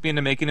you talked me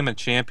into making him a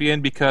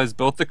champion because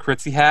both the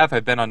crits he have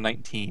been on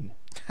 19.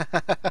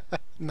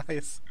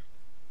 Nice.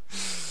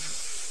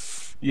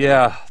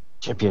 Yeah.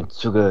 Champion,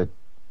 so good.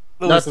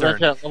 Not Lily's to turn.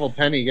 mention at level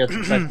 10 he gets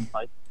the second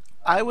fight.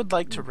 I would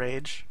like to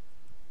rage.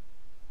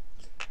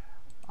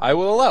 I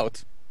will allow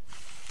it.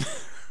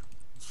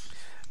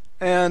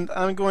 And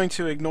I'm going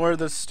to ignore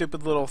this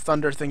stupid little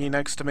thunder thingy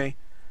next to me.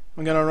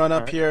 I'm going to run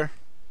up Alright. here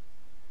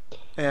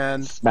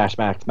and Smash,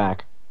 smack,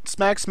 smack.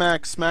 smack,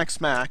 smack, smack,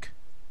 smack.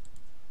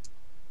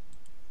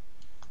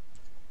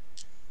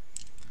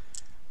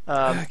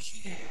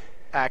 Okay.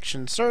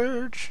 Action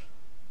surge.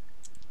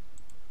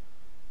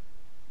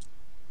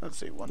 Let's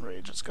see, one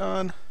rage is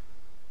gone.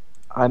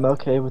 I'm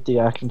okay with the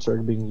action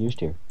surge being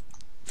used here.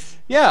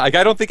 Yeah, I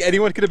don't think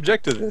anyone could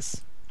object to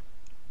this.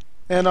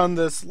 And on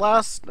this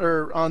last,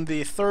 or on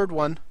the third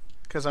one,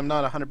 because I'm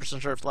not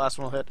 100% sure if the last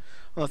one will hit,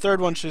 on the third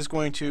one she's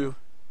going to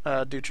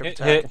do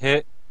triple Hit, attack.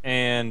 hit,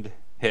 and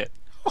hit.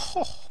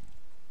 Oh,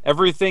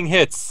 Everything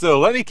hits. So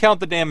let me count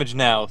the damage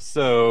now.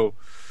 So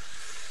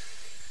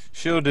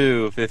she'll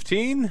do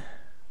 15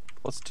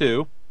 plus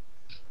 2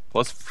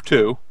 plus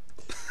 2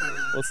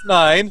 plus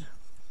 9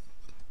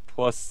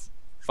 plus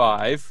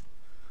 5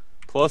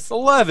 plus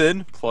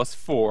 11 plus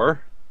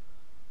 4.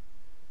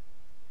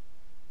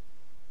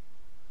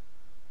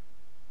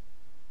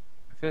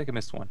 I feel like I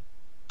missed one.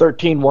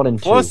 13, 1, and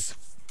 2. Plus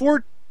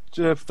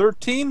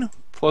 13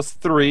 plus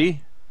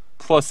 3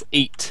 plus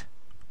 8.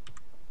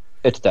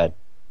 It's dead.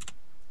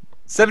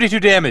 72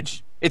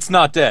 damage. It's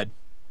not dead.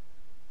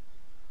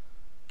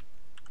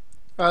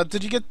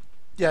 did you get...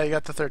 Yeah, you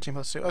got the 13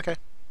 plus 2. Okay.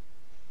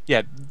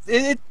 Yeah,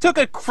 it took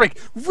a crank.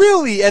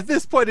 Really, at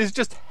this point, is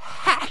just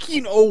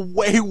hacking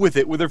away with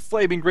it with her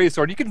flaming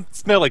greatsword. You can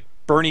smell like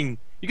burning.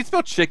 You can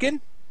smell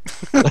chicken.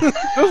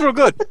 It was real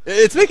good.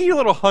 It's making you a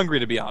little hungry,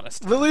 to be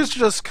honest. Lily's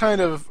just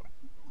kind of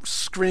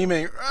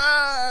screaming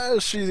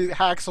as she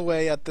hacks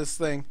away at this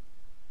thing.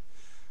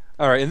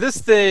 All right, and this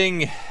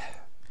thing.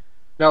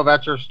 No,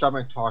 that's your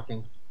stomach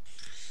talking.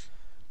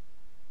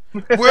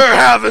 We're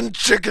having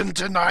chicken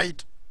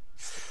tonight.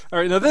 All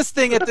right, now this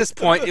thing at this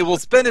point, it will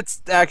spend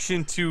its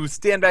action to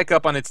stand back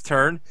up on its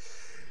turn.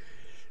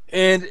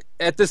 And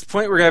at this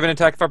point, we're having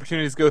attack of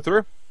opportunities go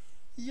through.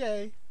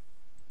 Yay.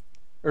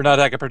 Or not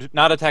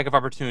attack of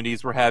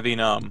opportunities. We're having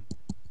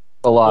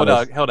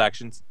Alana. held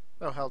actions.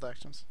 Oh, held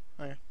actions.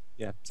 Okay.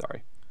 Yeah,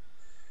 sorry.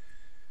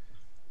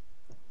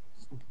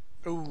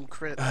 Ooh,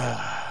 crit.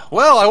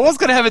 Well, I was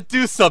gonna have it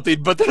do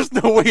something, but there's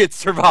no way it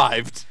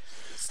survived.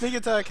 Sneak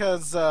attack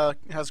has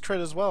crit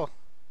as well,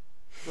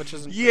 which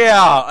isn't.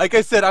 Yeah, like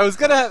I said, I was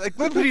gonna let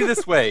me put it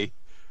this way: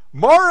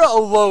 Mara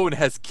alone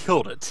has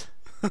killed it.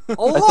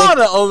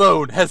 Elana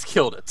alone has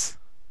killed it.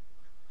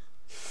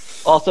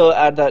 Also,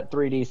 add that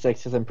 3d6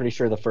 because I'm pretty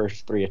sure the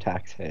first 3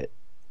 attacks hit.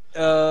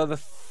 The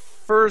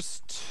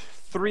first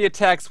 3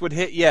 attacks would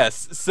hit,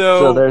 yes.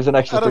 So there's an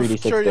extra Out of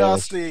 3d6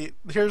 curiosity,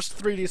 here's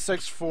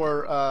 3d6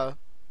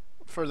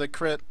 for the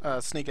crit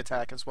sneak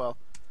attack as well.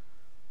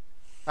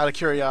 Out of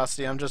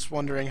curiosity, I'm just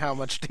wondering how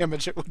much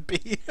damage it would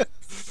be.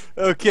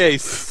 Okay,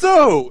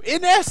 so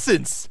in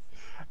essence,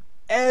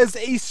 as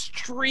a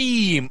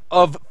stream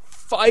of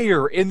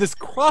fire in this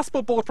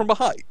crossbow bolt from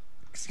behind,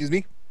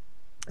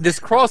 this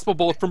crossbow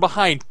bolt from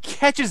behind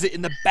catches it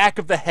in the back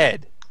of the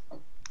head.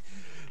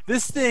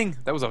 This thing,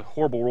 that was a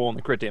horrible roll on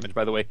the crit damage,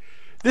 by the way.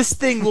 This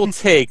thing will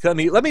take, let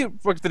me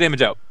work the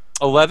damage out.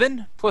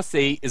 11 plus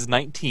 8 is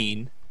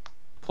 19,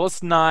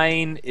 plus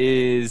 9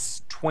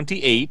 is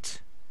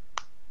 28,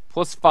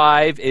 plus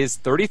 5 is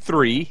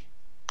 33,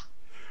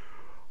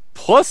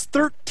 plus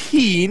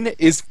 13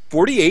 is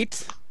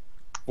 48,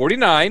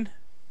 49,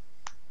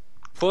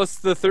 plus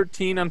the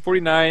 13 on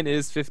 49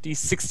 is 50,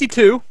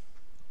 62,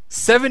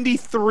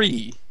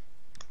 73.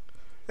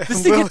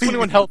 This thing had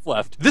 21 health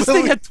left. This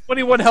thing had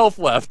 21 health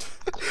left.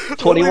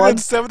 21?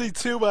 Did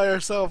 72 by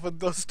herself, and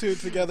those two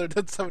together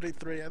did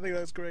 73. I think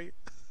that's great.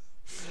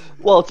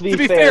 Well, to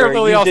be fair,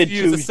 Lily you also did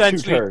used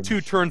essentially turns. 2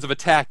 turns of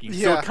attacking, so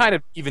Yeah. it kind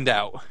of evened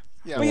out.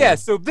 Yeah. But yeah,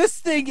 so this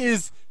thing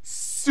is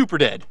super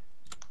dead.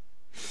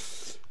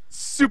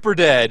 Super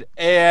dead.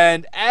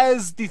 And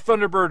as the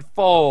Thunderbird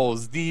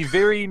falls, the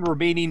varying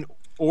remaining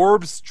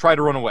orbs try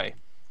to run away.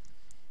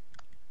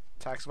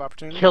 Attacks of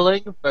opportunity.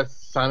 Killing the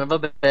son of a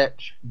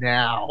bitch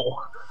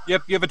now.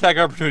 Yep, you have attack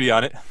opportunity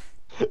on it.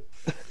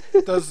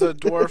 Does the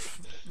dwarf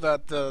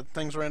that the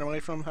things ran away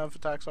from have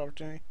attacks of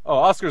opportunity? Oh,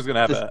 Oscar's going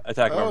to have an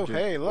attack Oh,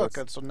 opportunity. hey, look,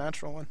 that's a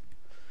natural one.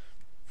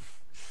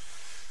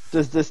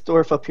 Does this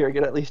dwarf up here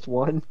get at least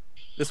 1?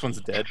 This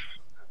one's dead.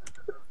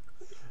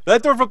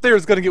 That dwarf up there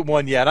is going to get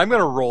 1 yet. I'm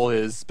going to roll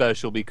his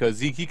special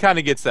because he kind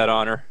of gets that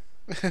honor.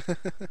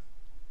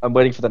 I'm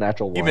waiting for the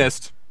natural 1. He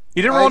missed.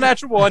 He didn't roll a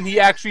natural 1.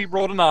 He actually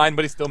rolled a 9,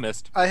 but he still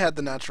missed. I had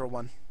the natural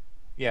one.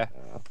 Yeah.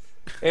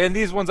 And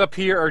these ones up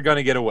here are going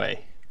to get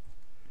away.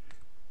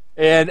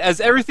 And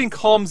as everything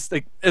calms,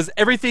 as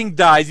everything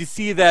dies, you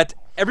see that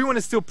everyone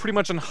is still pretty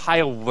much on high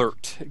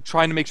alert,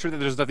 trying to make sure that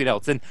there's nothing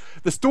else. And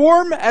the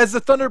storm, as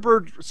the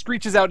Thunderbird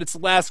screeches out its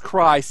last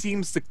cry,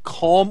 seems to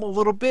calm a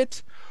little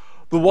bit.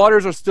 The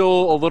waters are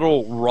still a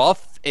little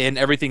rough, and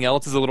everything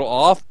else is a little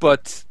off,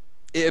 but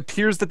it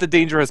appears that the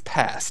danger has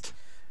passed.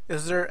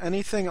 Is there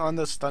anything on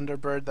this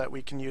Thunderbird that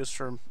we can use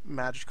for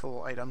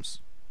magical items?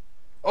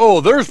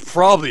 Oh, there's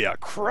probably a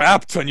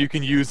crap ton you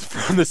can use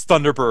from this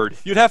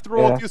Thunderbird. You'd have to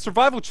roll a few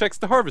survival checks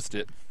to harvest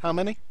it. How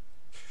many?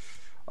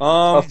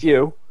 A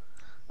few.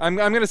 I'm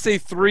going to say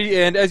 3,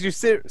 and as you're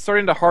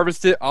starting to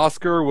harvest it,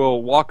 Oscar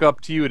will walk up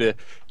to you to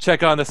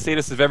check on the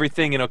status of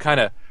everything, and he'll kind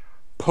of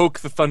poke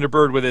the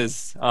Thunderbird with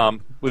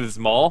his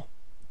maul.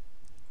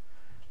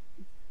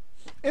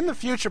 In the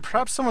future,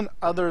 perhaps someone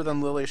other than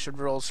Lily should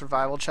roll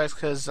survival checks,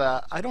 because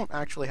I don't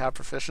actually have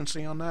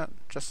proficiency on that.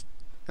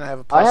 And I have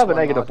a I have a +1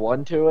 negative mod.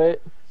 1 to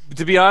it.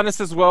 To be honest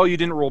as well, you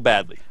didn't roll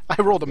badly.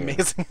 I rolled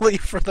amazingly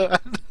for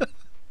that.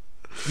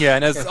 Yeah,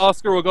 and as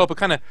Oscar will go up and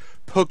kind of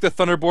poke the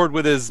Thunderbird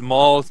with his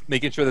maul,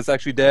 making sure that's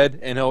actually dead,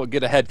 and he'll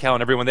get a head count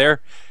on everyone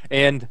there.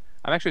 And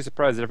I'm actually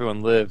surprised that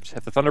everyone lived.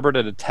 If the Thunderbird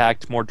had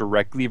attacked more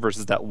directly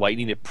versus that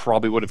lightning, it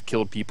probably would have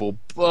killed people.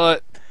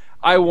 But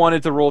I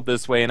wanted to roll it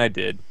this way, and I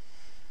did.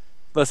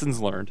 Lessons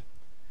learned.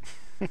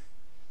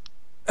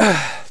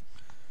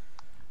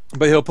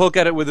 But he'll poke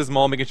at it with his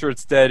maul, making sure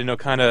it's dead, and he'll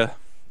kind of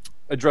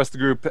address the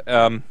group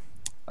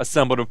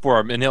assembled in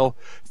form. And he'll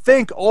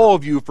thank all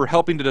of you for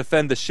helping to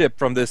defend the ship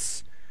from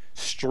this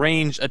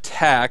strange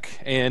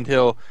attack. And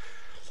he'll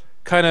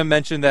kind of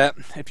mention that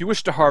if you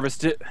wish to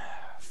harvest it,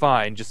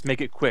 fine, just make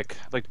it quick.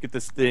 I'd like to get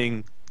this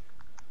thing...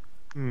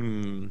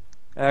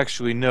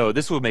 Actually, no,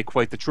 this will make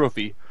quite the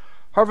trophy.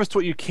 Harvest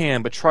what you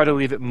can, but try to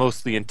leave it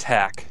mostly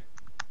intact.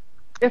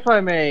 If I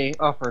may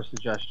offer a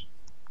suggestion.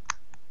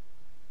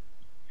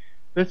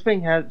 This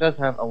thing does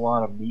have a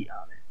lot of meat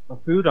on it. The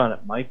food on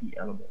it might be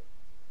edible.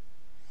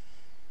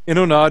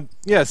 Nod,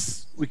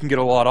 yes, we can get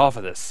a lot off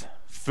of this.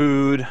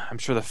 Food, I'm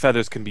sure the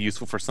feathers can be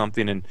useful for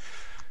something, and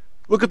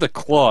look at the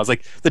claws.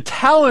 Like, the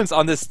talons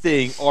on this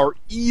thing are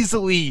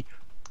easily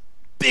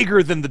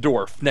bigger than the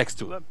dwarf next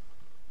to them.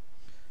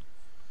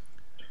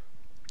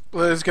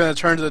 Lily's going to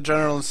turn to the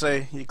general and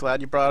say, "You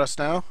glad you brought us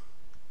now?"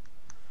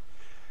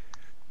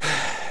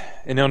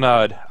 And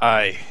Nod,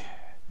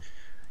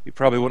 We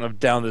probably wouldn't have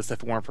downed this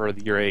if it weren't for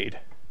your aid.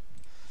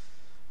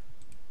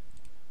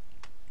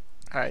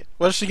 Alright,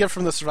 what does she get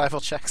from the survival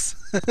checks?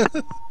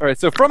 Alright,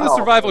 so from the Oh,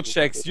 survival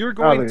checks, you're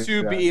going probably,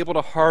 to yeah. be able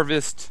to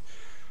harvest,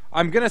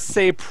 I'm going to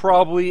say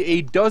probably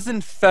a dozen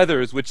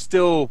feathers, which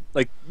still,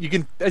 like, you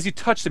can, as you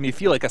touch them, you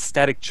feel like a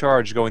static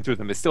charge going through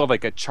them. They still have,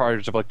 like, a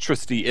charge of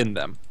electricity in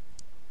them.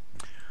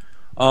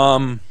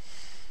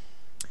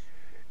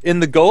 In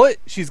the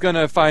gullet, she's going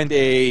to find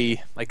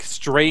a, like,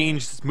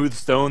 strange, smooth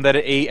stone that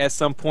it ate at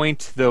some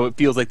point, though it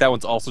feels like that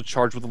one's also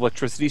charged with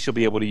electricity she'll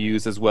be able to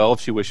use as well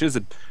if she wishes.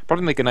 It'd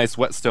probably make a nice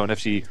whetstone if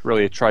she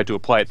really tried to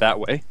apply it that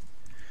way.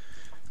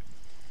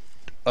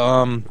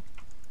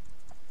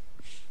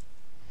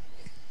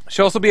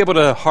 She'll also be able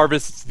to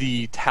harvest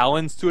the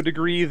talons to a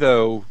degree,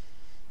 though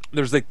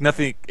there's, like,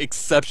 nothing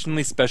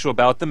exceptionally special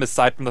about them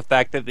aside from the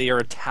fact that they are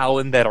a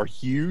talon that are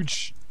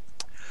huge.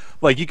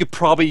 Like, you could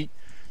probably...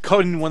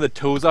 cutting one of the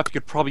toes off, you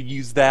could probably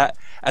use that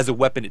as a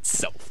weapon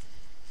itself.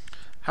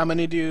 How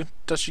many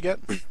does she get?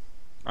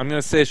 I'm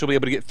going to say she'll be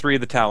able to get 3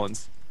 of the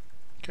talons.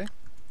 Okay.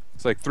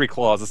 It's like 3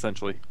 claws,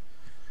 essentially.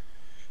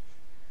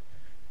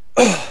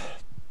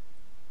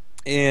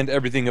 And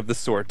everything of the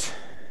sort.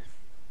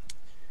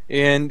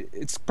 And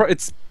it's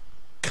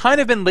kind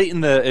of been late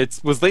in the...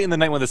 It was late in the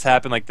night when this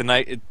happened, like the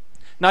night...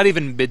 not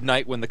even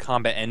midnight when the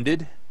combat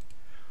ended.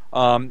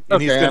 And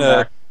Okay,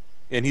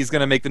 he's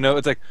gonna make the note.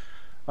 It's like,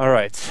 all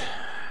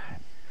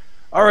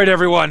right,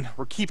 everyone,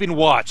 we're keeping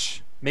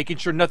watch, making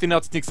sure nothing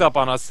else sneaks up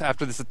on us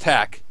after this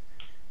attack.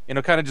 And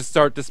he'll kind of just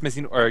start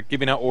dismissing or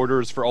giving out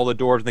orders for all the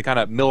dwarves, and they kind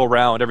of mill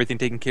around, everything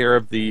taken care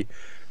of. The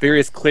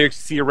various clerics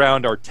you see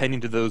around are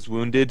tending to those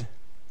wounded,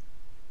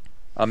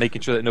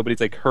 making sure that nobody's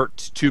like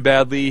hurt too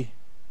badly.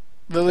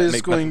 Lily's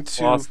Make going nothing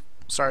to... lost.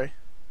 Sorry.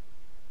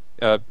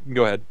 Go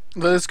ahead.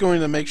 Lily's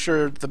going to make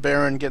sure the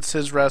Baron gets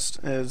his rest,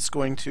 is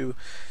going to...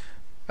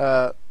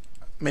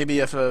 maybe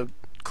if a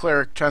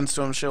cleric tends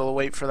to him, she'll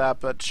wait for that,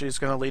 but she's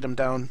going to lead him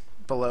down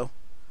below,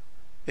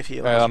 if he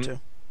allows her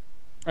to.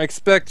 I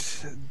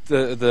expect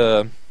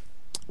the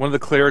one of the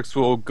clerics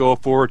will go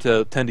forward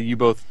to tend to you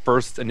both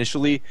first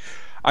initially.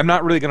 I'm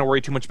not really going to worry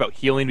too much about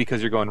healing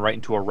because you're going right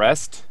into a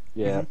rest.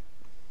 Yeah.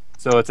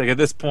 So it's like at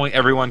this point,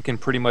 everyone can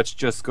pretty much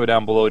just go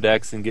down below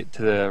decks and get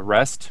to the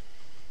rest.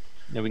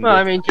 Then we can Well,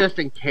 go- I mean, just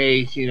in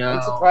case, you know,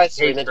 I'm surprised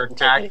in case Serena they're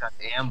didn't attacked take on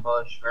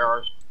ambush, there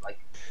are like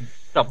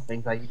some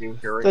things I can do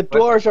here. The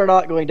dwarves are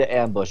not going to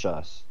ambush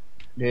us.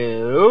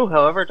 No,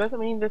 however, it doesn't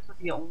mean this is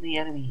the only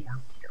enemy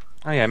out here.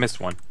 oh yeah, I missed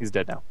one. He's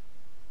dead now.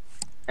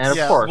 And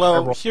Yeah, of course, well,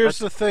 everyone- here's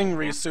the thing,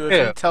 Risu. If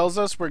Yeah. he tells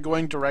us we're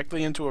going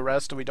directly into a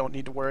rest and we don't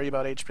need to worry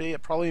about HP,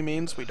 it probably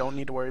means we don't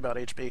need to worry about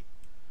HP.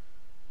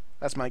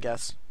 That's my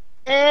guess.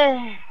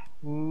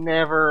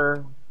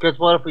 never. Because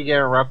what if we get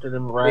interrupted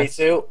in the rest?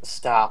 Risu,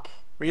 stop.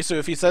 Risu,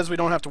 if he says we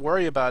don't have to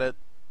worry about it,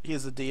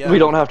 he's the DM. We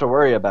don't have to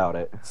worry about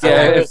it.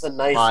 Sorcerer's a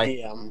nice Lie.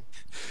 DM.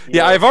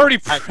 Yeah, I've already.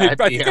 I That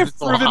think I've DM's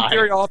proven lie.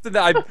 very often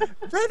that I'm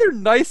rather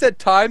nice at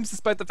times,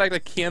 despite the fact I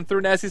can throw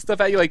nasty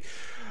stuff at you. Like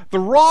the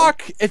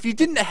rock, if it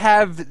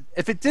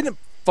didn't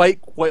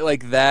fight quite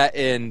like that,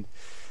 and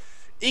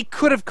it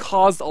could have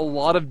caused a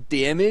lot of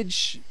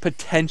damage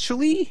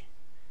potentially.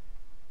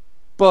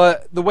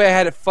 But the way I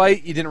had it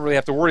fight, you didn't really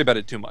have to worry about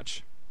it too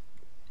much.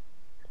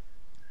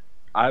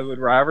 I would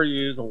rather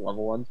use a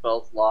level 1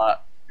 spell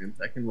slot in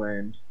second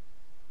wind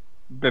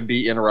than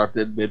be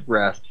interrupted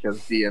mid-rest because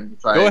DM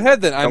decides... Go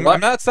ahead then. I'm what?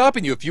 not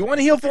stopping you. If you want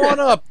to heal Falana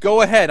up,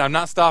 go ahead. I'm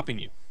not stopping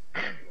you.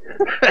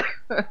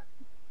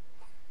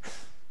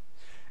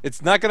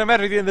 It's not going to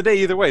matter at the end of the day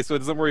either way, so it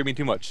doesn't worry me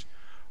too much.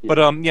 But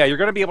yeah, you're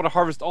going to be able to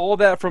harvest all of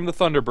that from the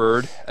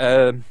Thunderbird.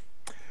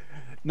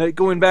 Now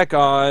going back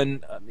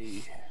on, let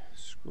me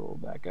scroll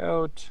back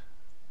out.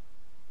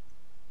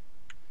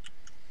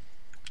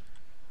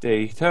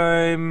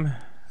 Daytime.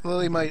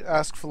 Lily might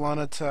ask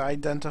Falana to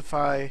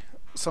identify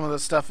some of the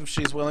stuff if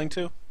she's willing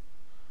to.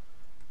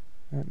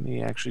 Let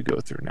me actually go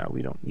through now.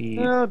 We don't need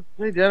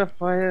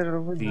Identify it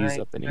overnight. these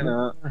up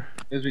anymore.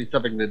 Gives me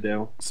something to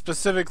do.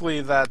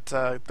 Specifically that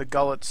the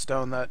gullet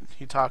stone that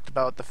he talked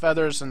about, the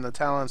feathers and the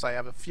talons, I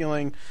have a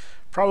feeling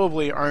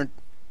probably aren't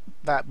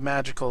that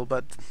magical,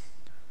 but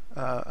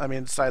I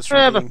mean, aside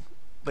Yeah, from being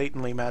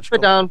latently magical.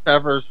 Put down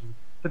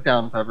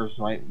feathers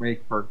might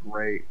make for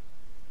great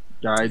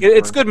guides.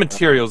 It's for- good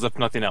materials, if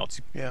nothing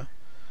else. Yeah.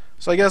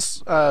 So I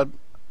guess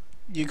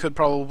you could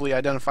probably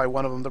identify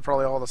one of them. They're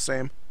probably all the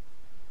same.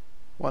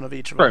 One of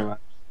each of Pretty them. much.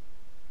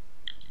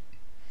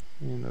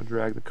 And they'll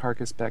drag the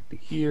carcass back to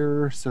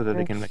here so that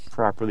they can like,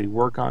 properly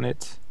work on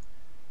it.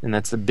 And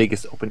that's the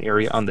biggest open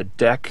area on the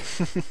deck.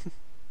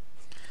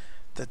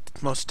 The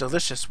most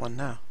delicious one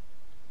now.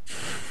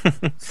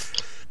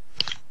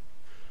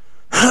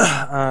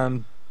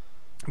 But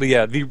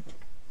yeah,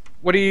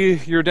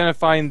 you're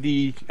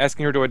identifying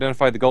asking her to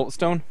identify the gullet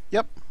stone?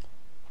 Yep.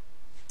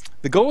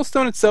 The gullet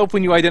stone itself,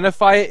 when you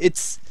identify it,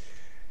 it's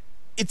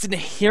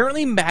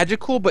inherently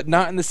magical, but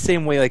not in the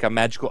same way like a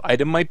magical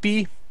item might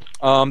be.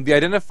 The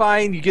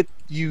identifying,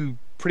 you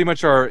pretty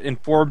much are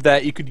informed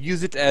that you could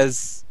use it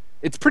as,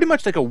 it's pretty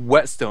much like a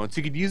whetstone, so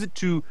you could use it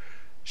to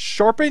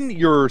sharpen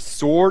your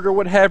sword or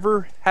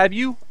whatever have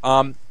you,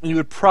 and you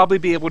would probably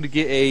be able to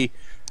get a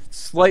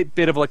slight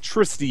bit of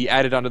electricity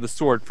added onto the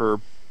sword for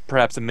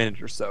perhaps a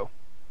minute or so.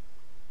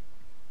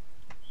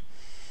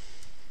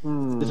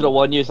 Is it a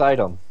one-use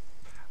item?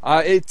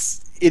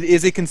 It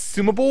is a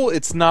consumable.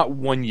 It's not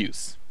one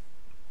use.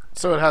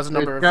 So it has a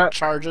number It's got- of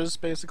charges,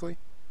 basically.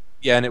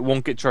 Yeah, and it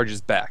won't get charges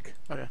back.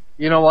 Okay.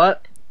 You know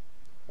what?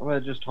 I'm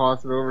gonna just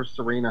toss it over to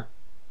Surina.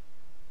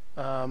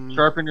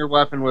 Sharpen your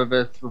weapon with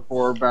this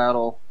before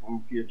battle in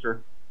the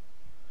future.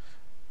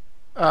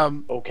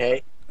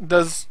 Okay.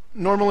 Does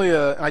normally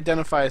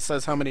identify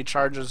says how many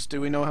charges? Do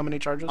we know how many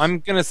charges? I'm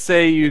gonna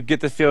say you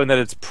get the feeling that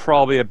it's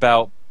probably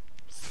about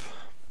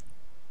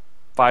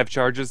 5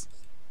 charges.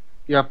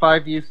 You have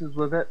 5 uses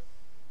with it.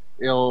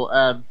 It'll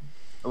add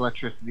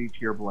electricity to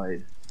your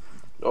blade.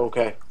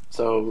 Okay.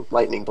 So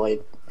lightning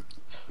blade.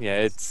 Yeah,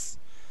 it's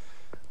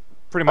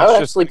pretty I much would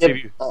just actually give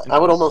give. you. I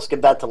would almost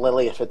give that to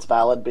Lily if it's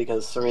valid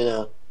because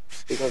Serena,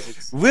 because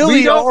it's. Lily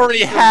We don't-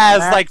 already has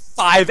like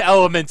 5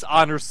 elements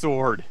on her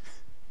sword.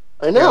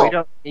 I Yeah, know, we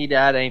don't need to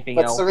add anything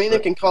but else. Serena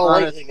can call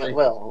honestly, lightning at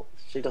will.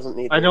 She doesn't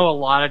need. I know a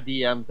lot of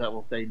DMs that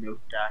will say no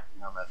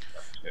stacking on that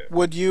stuff too.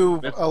 Would you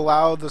That's-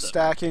 allow the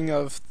stacking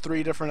of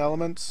 3 different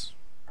elements,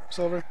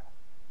 Silver?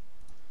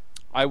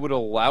 I would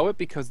allow it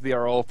because they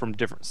are all from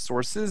different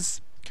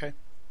sources. Okay.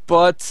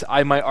 But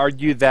I might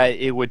argue that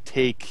it would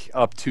take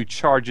up 2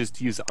 charges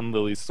to use on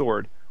Lily's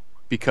sword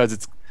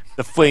because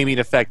the flaming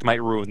effect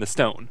might ruin the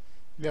stone.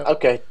 Yep.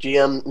 Okay,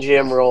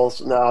 GM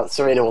rolls. No,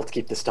 Serena will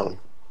keep the stone.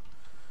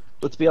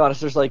 Let's be honest,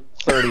 there's like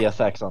 30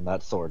 effects on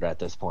that sword at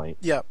this point.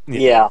 Yep.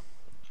 Yeah.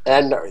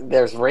 And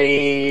there's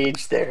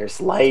rage, there's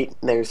light,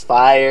 there's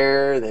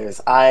fire, there's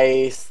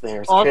ice,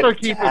 there's. Also, crit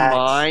keep in attacks.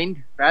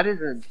 mind that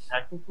isn't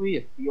technically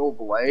a steel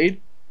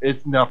blade.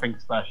 It's nothing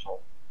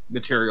special,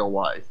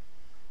 material-wise.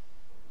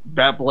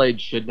 That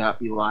blade should not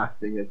be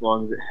lasting as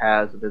long as it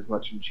has as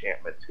much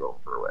enchantment to go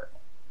through it.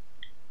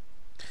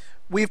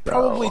 We've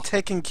probably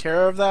taken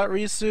care of that,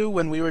 Risu,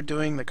 when we were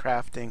doing the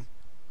crafting.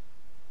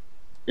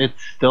 It's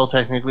still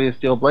technically a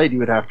steel blade. You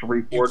would have to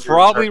You reforge.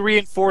 probably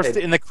reinforced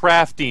it in the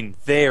crafting.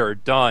 There,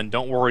 done.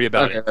 Don't worry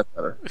about Okay, it. that's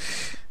better.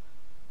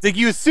 Like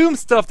you assume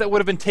stuff that would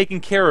have been taken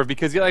care of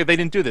because they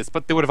didn't do this,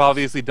 but they would have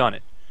obviously done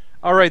it.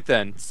 All right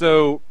then.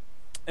 So,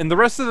 and the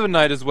rest of the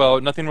night as well,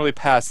 nothing really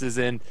passes,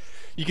 and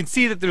you can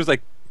see that there's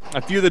like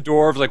a few of the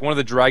dwarves, like one of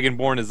the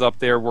Dragonborn is up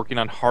there working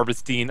on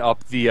harvesting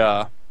up the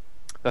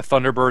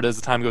Thunderbird as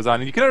the time goes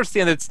on, and you can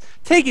understand that it's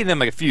taking them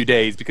like a few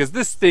days because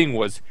this thing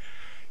was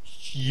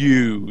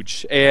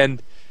huge,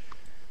 and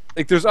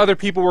like there's other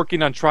people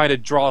working on trying to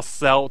draw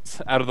salt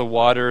out of the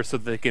water so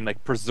that they can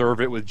like preserve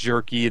it with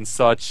jerky and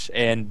such,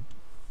 and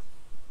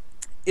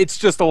it's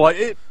just a lot.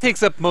 It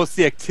takes up most of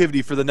the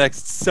activity for the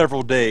next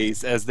several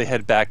days as they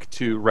head back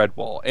to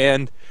Redwall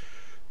and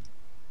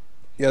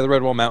the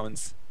Redwall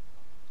Mountains.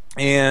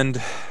 And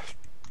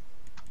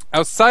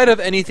outside of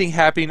anything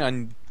happening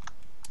on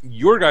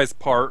your guys'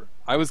 part,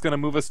 I was going to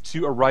move us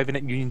to arriving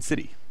at Union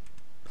City.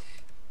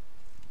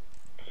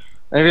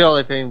 I think the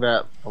only thing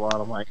that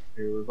Falana might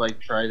do is like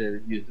try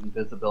to use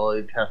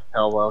invisibility to test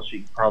how well she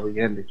can probably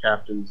get into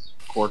Captain's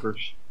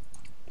quarters.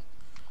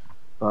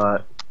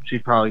 But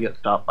she'd probably get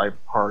stopped by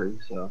party,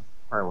 so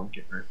probably won't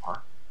get very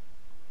far.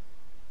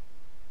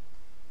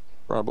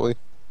 Probably.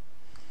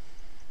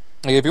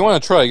 Like, if you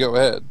want to try, go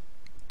ahead.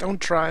 Don't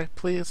try,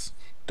 please.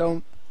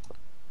 Don't.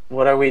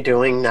 What are we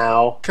doing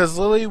now? Because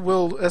Lily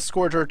will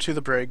escort her to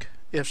the brig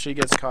if she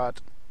gets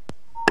caught.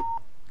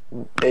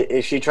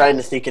 Is she trying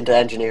to sneak into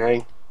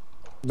engineering?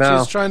 No,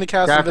 She's trying to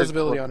cast Captain's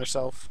invisibility quarters.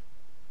 on herself.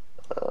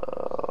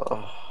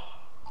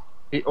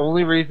 The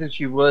only reason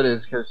she would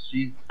is because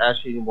she's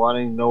actually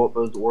wanting to know what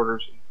those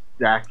orders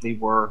exactly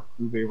were,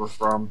 who they were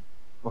from,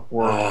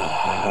 before.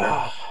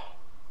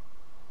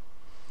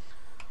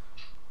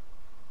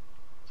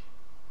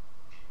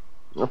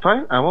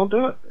 Fine, I won't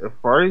do it. If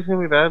party's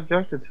gonna be that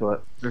objected to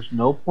it, there's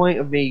no point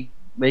of me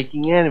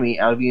making enemy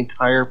out of the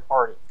entire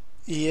party.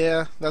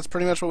 Yeah, that's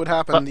pretty much what would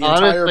happen. But The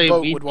entire honestly,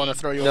 boat we would want to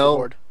throw you know-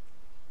 overboard.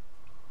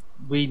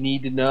 We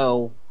need to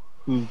know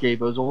who gave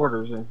those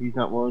orders, and if he's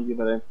not willing to give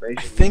that information,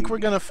 I think we're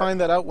going to find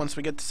that out once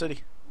we get to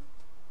city.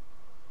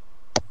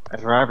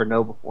 I'd rather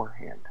know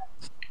beforehand.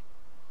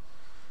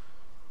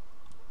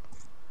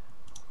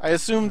 I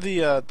assume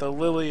the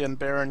Lily and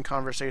Baron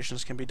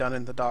conversations can be done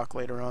in the dock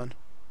later on.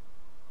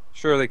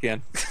 Sure, they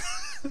can.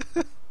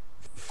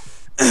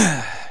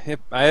 Yep,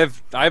 I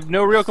have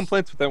no real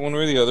complaints with that one way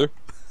or the other.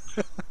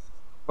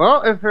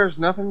 Well, if there's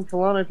nothing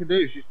Falana could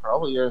do, she's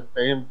probably gonna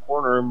stay in the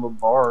corner in the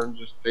bar and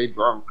just stay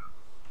drunk.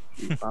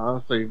 She's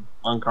honestly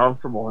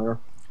uncomfortable here.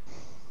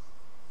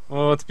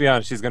 Well, let's be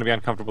honest, she's going to be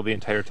uncomfortable the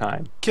entire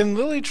time. Can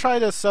Lily try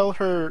to sell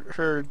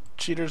her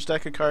cheater's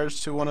deck of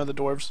cards to one of the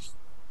dwarves?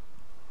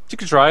 She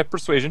could try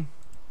persuasion.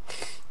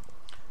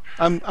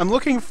 I'm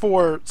looking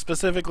for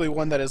specifically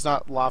one that is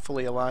not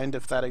lawfully aligned,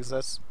 if that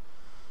exists.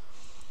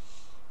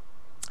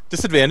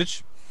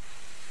 Disadvantage.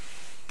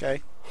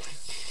 Okay.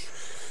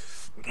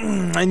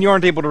 And you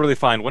aren't able to really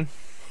find one.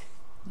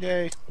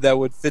 Yay. that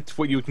would fit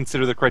what you would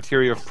consider the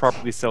criteria of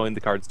properly selling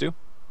the cards to.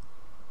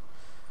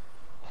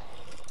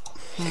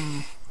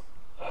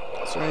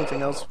 Is there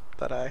anything else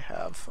that I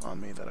have on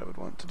me that I would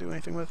want to do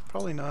anything with?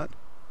 Probably not.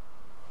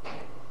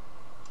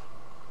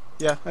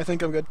 Yeah, I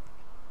think I'm good.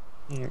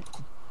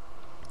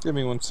 Give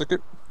me 1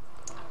 second.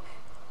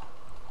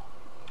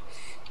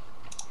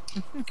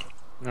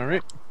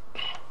 Alright.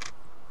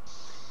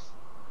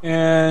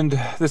 And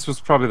this was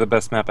probably the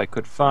best map I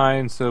could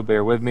find, so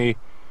bear with me.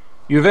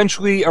 You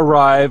eventually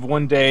arrive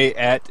one day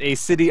at a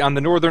city on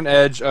the northern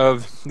edge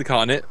of the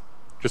continent.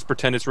 Just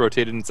pretend it's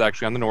rotated and it's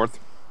actually on the north.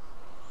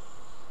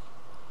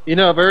 You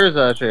know, there is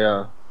actually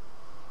a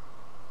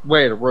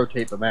way to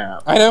rotate the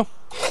map. I know.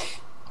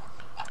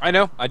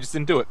 I just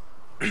didn't do it.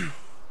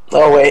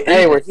 Oh wait,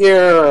 hey, we're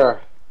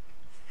here.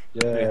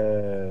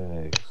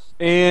 Yay.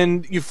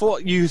 And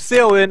you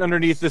sail in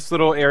underneath this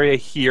little area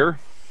here,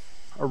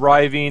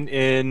 arriving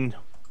in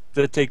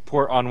the take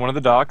port on one of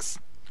the docks.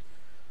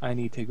 I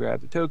need to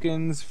grab the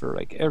tokens for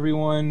like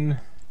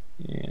everyone,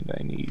 and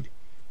I need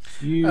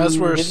you. As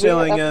we're Did we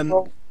sailing have to in,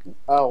 roll-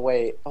 Oh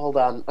wait, hold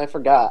on. I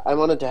forgot. I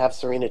wanted to have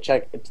Surina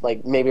check,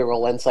 like maybe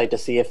roll insight to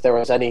see if there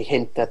was any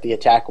hint that the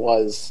attack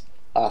was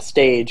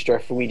staged, or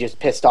if we just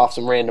pissed off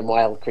some random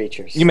wild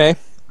creatures. You may.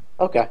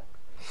 Okay.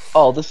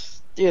 Oh, the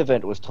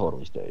event was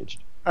totally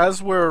staged.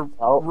 as we're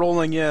Oh.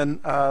 rolling in,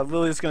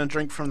 Lily's going to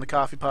drink from the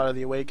coffee pot of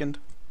the Awakened.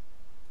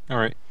 All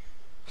right.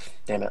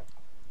 Damn it.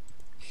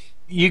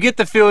 You get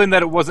the feeling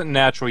that it wasn't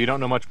natural. You don't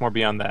know much more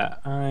beyond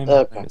that. I'm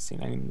Okay.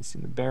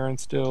 missing the Baron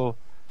still.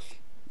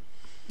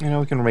 You know,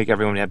 we can make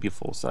everyone happy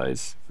full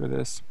size for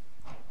this.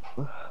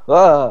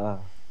 Ah,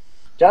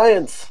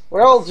 Giants!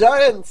 We're all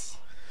giants!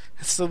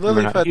 It's the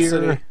We're not Lilliput here.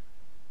 City.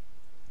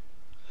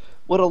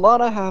 would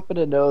Alana happen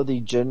to know the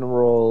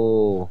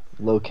general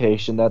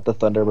location that the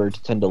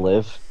Thunderbirds tend to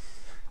live?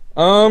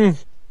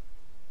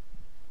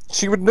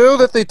 She would know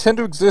that they tend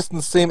to exist in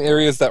the same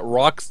areas that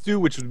rocks do,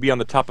 which would be on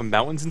the top of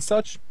mountains and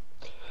such.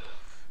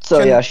 So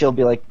Can- yeah, she'll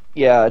be like,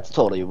 yeah, it's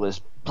totally was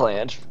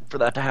planned for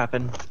that to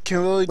happen.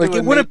 Can Lily do Like, a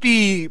it wouldn't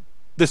be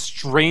the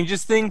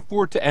strangest thing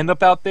for it to end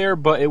up out there,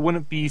 but it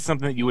wouldn't be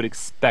something that you would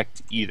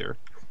expect either.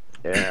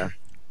 Yeah.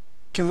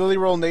 Can Lily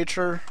roll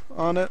nature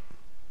on it?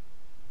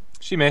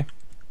 She may.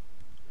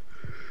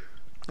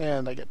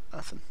 And I get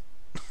nothing.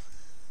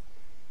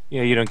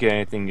 Yeah, you don't get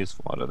anything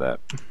useful out of that.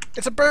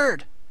 It's a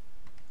bird!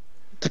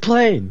 It's a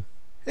plane.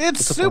 It's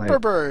It's a plane.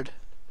 Superbird!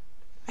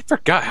 I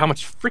forgot how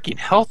much freaking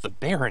health the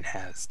Baron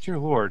has. Dear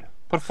Lord.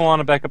 Put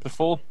Falana back up to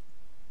full.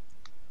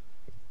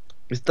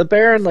 Is the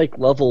Baron like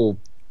level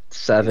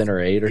 7 or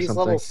 8 or He's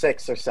something? level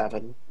 6 or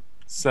 7.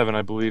 7,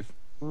 I believe.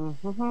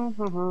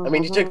 I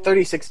mean, he took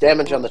 36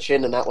 damage on the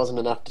chin, and that wasn't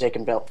enough to take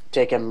him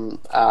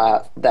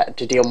that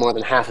to deal more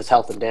than half his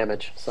health and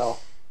damage. So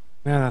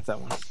Yeah, not that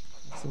one.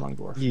 That's the wrong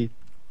dwarf. Ye-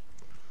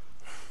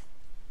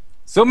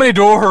 So many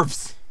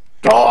dwarves!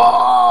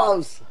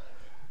 dwarves.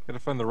 Gotta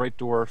find the right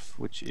dwarf,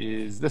 which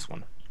is this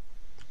one.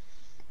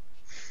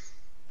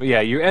 But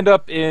yeah, you end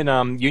up in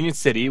Union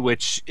City,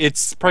 which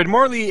it's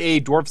primarily a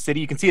dwarf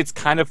city. You can see it's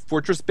kind of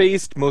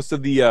fortress-based. Most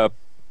of the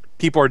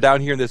people are down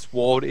here in this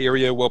walled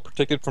area, well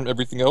protected from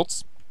everything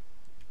else.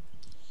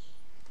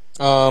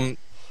 Pulling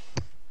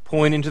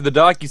into the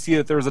dock, you see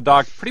that there's a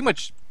dock pretty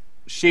much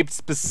shaped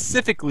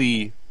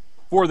specifically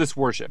for this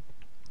worship.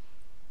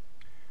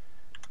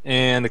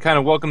 And it kind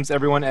of welcomes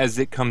everyone as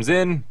it comes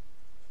in.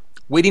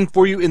 Waiting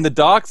for you in the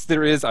docks,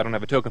 there is, I don't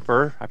have a token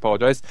for her, I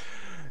apologize.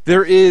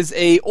 There is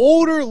a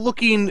older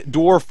looking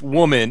dwarf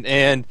woman,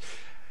 and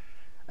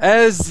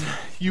as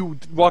you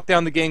walk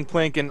down the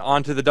gangplank and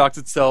onto the docks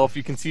itself,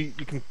 you can see,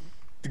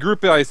 the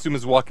group I assume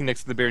is walking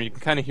next to the Baron. You can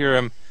kind of hear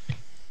him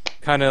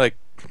kind of like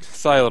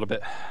sigh a little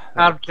bit.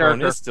 Out of That Baron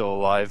character. is still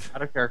alive.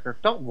 Out of character.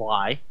 Don't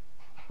lie.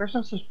 There's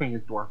no such thing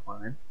as dwarf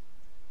line.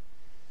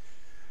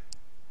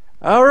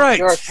 All right,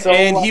 You're so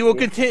and he will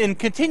lucky.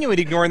 continue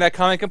ignoring that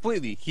comment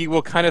completely. He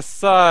will kind of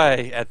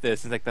sigh at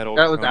this, and like that old.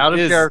 That was crone out of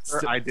is character.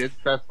 sti- I did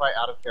specify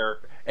out of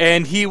character.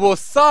 And he will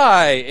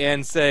sigh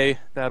and say,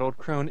 "That old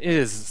crone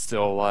is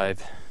still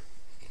alive."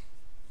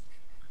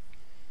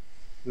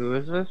 Who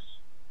is this?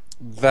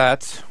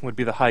 That would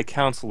be the High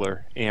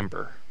Counselor,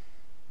 Amber.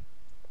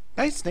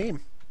 Nice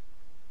name.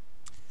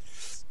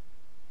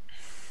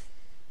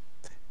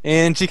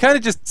 And she kind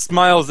of just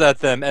smiles at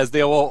them as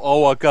they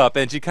all walk up,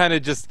 and she kind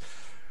of just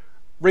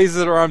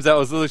raises her arms out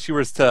as though she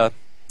was to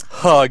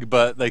hug,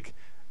 but like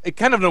a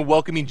kind of a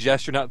welcoming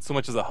gesture, not so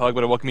much as a hug,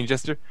 but a welcoming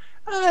gesture.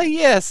 Ah,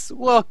 yes,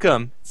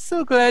 welcome.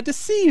 So glad to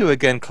see you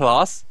again,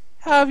 Klaus.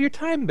 How have your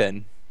time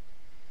been?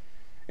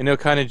 And he'll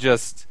kind of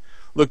just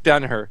look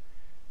down at her.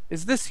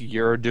 Is this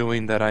your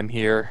doing that I'm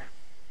here?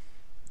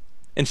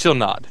 And she'll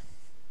nod.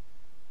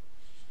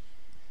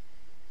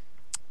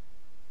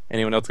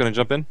 Anyone else going to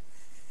jump in?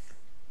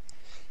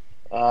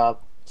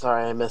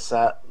 Sorry, I missed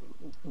that.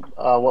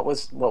 What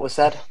was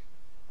said?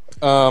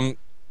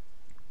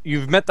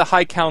 You've met the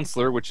High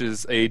Counselor, which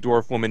is a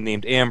dwarf woman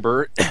named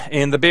Amber,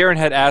 and the Baron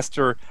had asked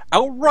her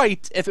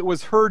outright if it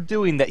was her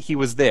doing that he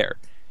was there,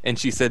 and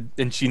she said,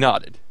 and she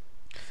nodded.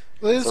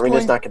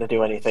 Serena's not going to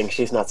do anything.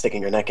 She's not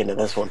sticking her neck into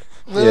this one.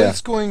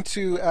 Lily's going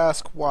to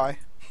ask why.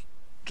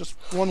 Just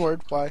one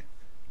word, why?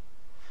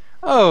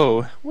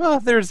 Oh, well,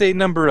 there's a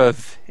number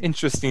of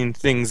interesting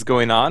things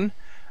going on.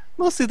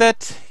 Mostly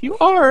that you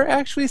are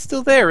actually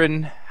still there,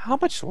 and how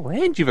much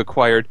land you've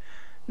acquired.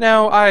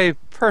 Now, I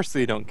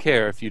personally don't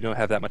care if you don't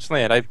have that much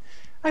land.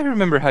 I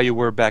remember how you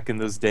were back in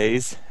those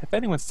days. If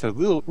anyone's to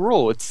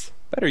rule, it's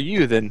better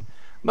you than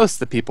most of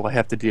the people I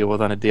have to deal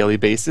with on a daily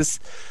basis.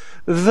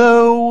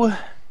 Though,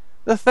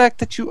 the fact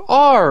that you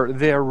are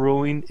there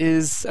ruling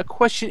is a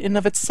question in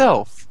of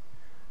itself.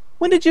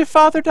 When did your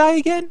father die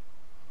again?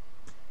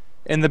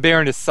 And the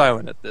Baron is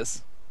silent at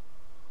this.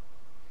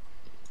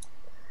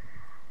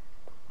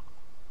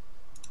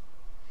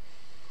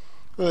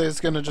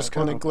 Lily's going to just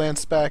kind of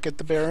glance back at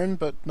the Baron,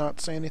 but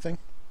not say anything.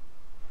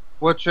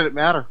 What should it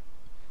matter?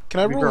 Can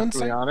I To be roll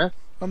perfectly insight honest.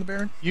 on the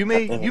Baron? You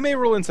may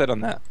roll insight on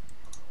that.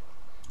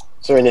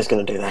 Serena's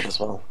going to do that as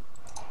well.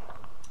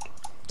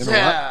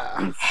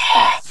 Yeah.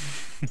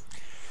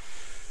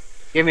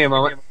 Give me a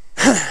moment.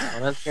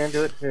 Well, that's gonna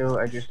do it too.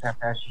 I just have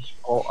to actually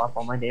scroll up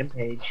on my damn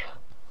page.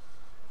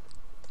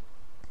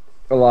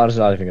 Alana's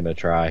not even gonna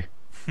try.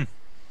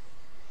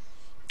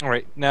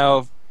 Alright,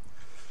 now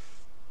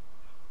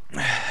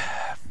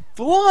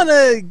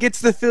Falana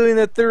gets the feeling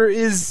that there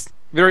is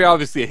very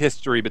obviously a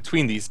history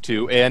between these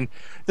two, and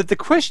that the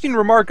questioning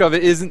remark of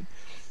it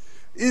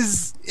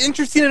is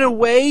interesting in a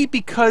way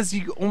because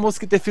you almost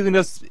get the feeling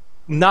of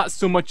not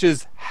so much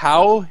as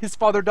how his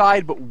father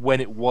died, but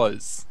when it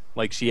was,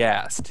 like she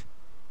asked.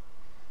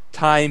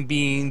 Time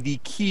being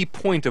the key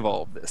point of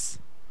all of this.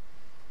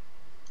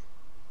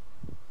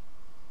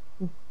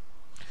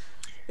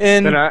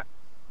 And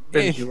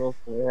Then she will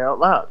say it out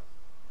loud.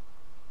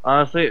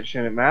 Honestly, it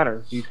shouldn't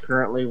matter. He's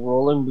currently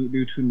ruling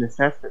due to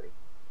necessity.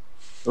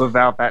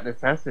 Without that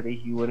necessity,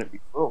 he wouldn't be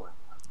ruling.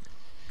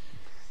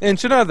 And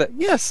she'll know that,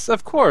 yes,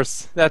 of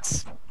course,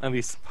 that's at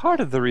least part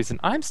of the reason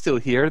I'm still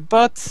here,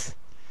 but,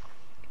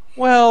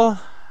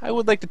 well, I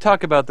would like to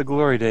talk about the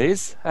glory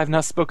days. I have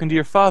not spoken to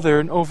your father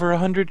in over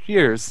 100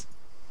 years.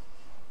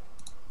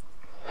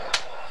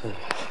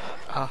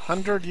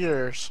 100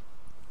 years.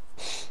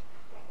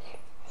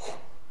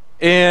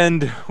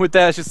 And with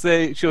that,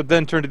 she'll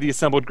then turn to the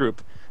assembled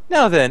group.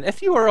 Now then,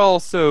 if you are all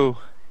so...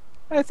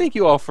 I thank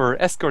you all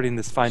for escorting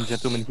this fine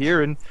gentleman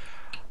here, and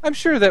I'm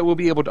sure that we'll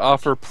be able to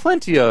offer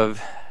plenty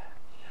of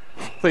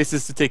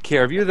places to take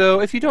care of you,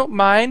 though if you don't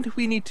mind,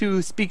 we need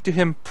to speak to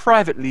him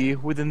privately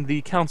within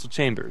the council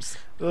chambers.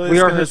 Lily's We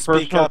are gonna his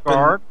speak personal up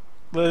guard.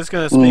 Lily's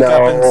going to speak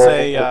up and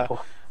say,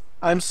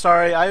 I'm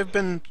sorry, I have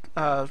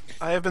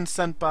been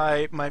sent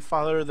by my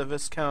father, the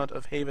Viscount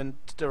of Haven,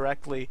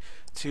 directly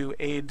to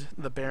aid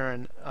the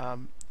Baron.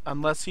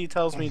 Unless he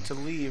tells me to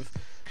leave,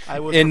 I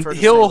would And prefer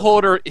to he'll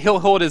stay with him. he'll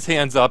hold his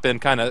hands up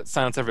and kind of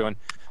silence everyone.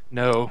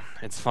 No,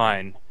 it's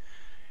fine.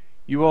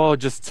 You all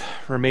just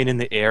remain in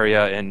the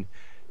area and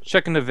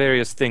check into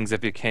various things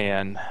if you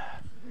can.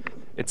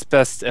 It's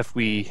best if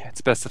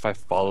I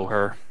follow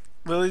her.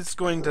 Lily's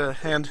going to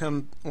hand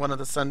him one of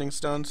the sending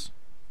stones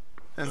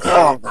and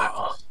say,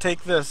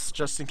 take this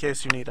just in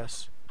case you need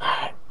us.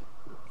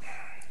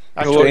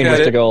 He'll look Jane at has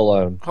it. to go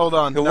alone. Hold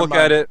on. He'll never look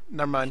mind. at it.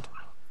 Never mind.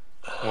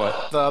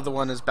 What? The other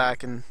one is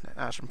back in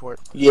Ashenport.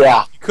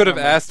 Yeah. You could have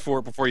asked for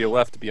it before you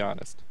left, to be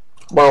honest.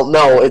 Well,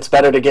 no, it's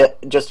better to get,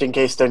 just in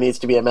case there needs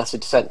to be a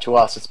message sent to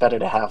us, it's better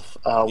to have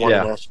one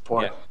Yeah. in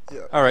support.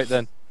 Yeah. All right,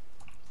 then.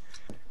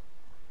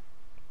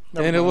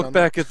 Never And he'll mind look on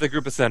back at the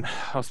group and said,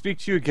 I'll speak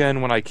to you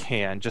again when I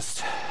can.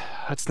 Just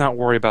let's not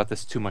worry about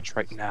this too much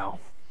right now.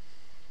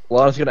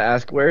 Alana's gonna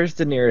ask, where's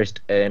the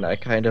nearest inn? I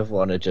kind of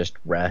want to just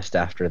rest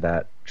after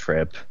that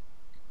trip.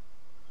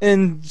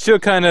 And she'll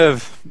kind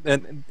of,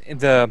 and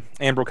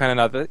Amber will kind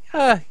of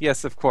nod,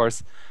 yes, of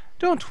course.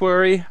 Don't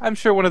worry, I'm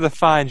sure one of the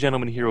fine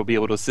gentlemen here will be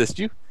able to assist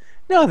you.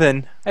 Now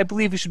then, I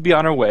believe we should be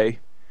on our way.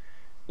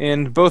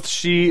 And both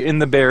she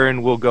and the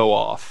Baron will go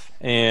off.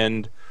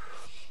 And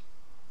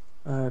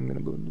I'm going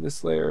to move to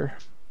this layer.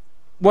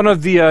 One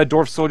of the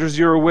dwarf soldiers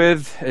you're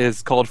with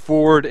is called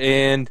forward,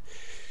 and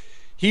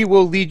he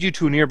will lead you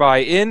to a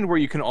nearby inn where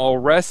you can all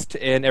rest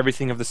and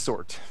everything of the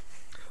sort.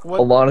 What?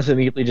 Alana's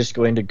immediately just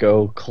going to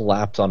go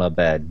collapse on a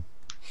bed.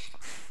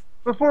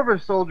 Before the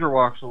soldier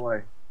walks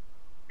away,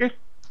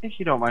 if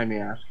you don't mind me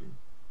asking,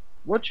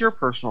 what's your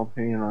personal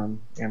opinion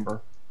on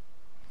Amber?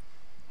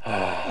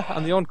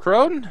 On the own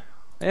crone?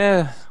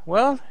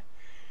 Well,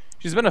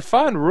 she's been a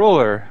fine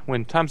ruler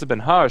when times have been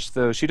harsh,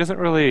 though she doesn't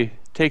really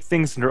take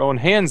things in her own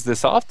hands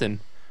this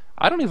often.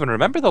 I don't even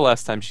remember the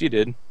last time she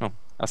did. Well,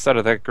 outside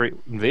of that great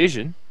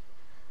invasion.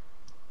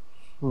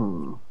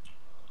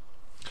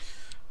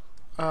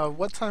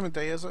 What time of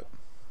day is it?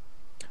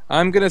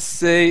 I'm gonna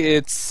say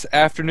it's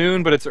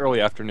afternoon, but it's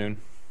early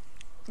afternoon.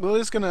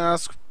 Lily's gonna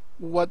ask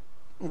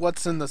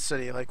what's in the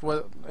city. Like,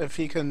 what if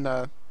he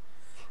can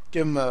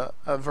give him a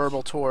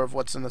verbal tour of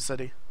what's in the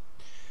city.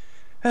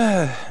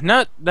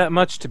 Not that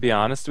much, to be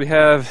honest. We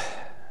have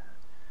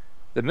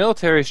the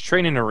military's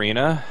training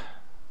arena.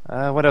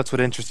 What else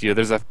would interest you?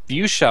 There's a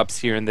few shops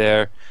here and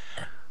there.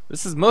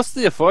 This is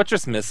mostly a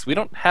fortress, miss. We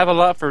don't have a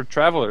lot for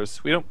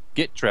travelers. We don't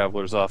get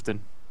travelers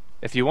often.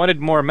 If you wanted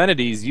more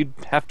amenities, you'd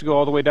have to go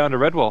all the way down to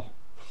Redwall.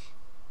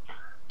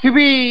 To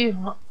be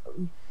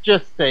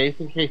just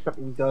safe, in case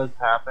something does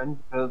happen,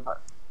 because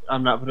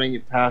I'm not putting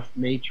it past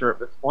nature at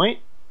this point.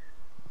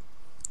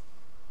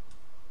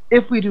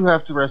 If we do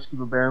have to rescue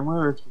the Baron,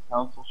 where is the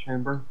council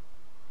chamber?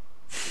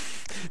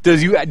 Do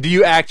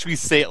you actually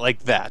say it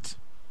like that?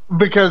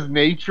 Because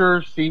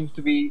nature seems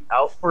to be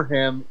out for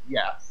him,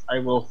 yes, I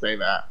will say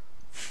that.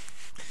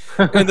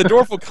 And the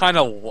dwarf will kind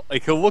of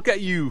he'll look at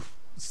you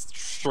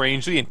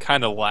strangely and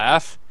kind of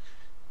laugh.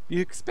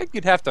 You expect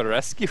you'd have to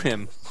rescue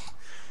him?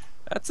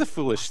 That's a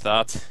foolish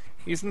thought.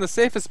 He's in the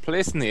safest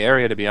place in the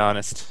area, to be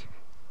honest.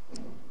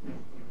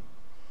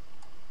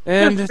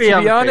 And to be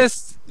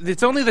honest,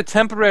 it's only the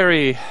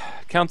temporary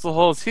council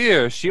halls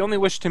here. She only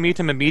wished to meet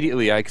him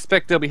immediately. I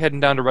expect they'll be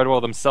heading down to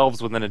Redwall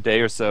themselves within a day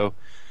or so.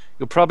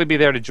 You'll probably be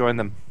there to join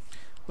them.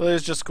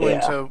 Lily's just going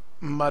to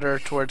mutter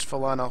towards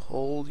Falana,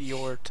 hold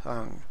your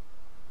tongue.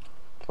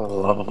 For the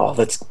love of all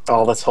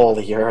that's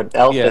holy, you're an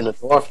elf in a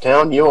dwarf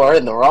town. You are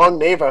in the wrong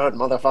neighborhood,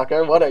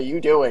 motherfucker. What are you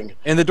doing?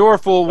 And the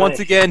dwarf will, once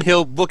again,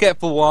 he'll look at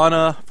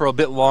Falana for a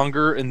bit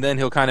longer, and then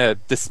he'll kind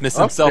of dismiss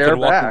himself and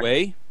walk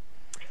away.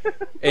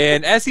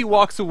 And as he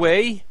walks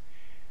away,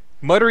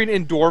 muttering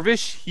in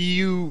Dwarvish,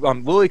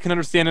 Lily can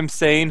understand him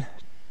saying,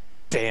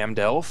 "Damned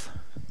elf."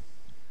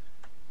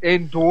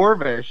 In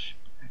Dwarvish,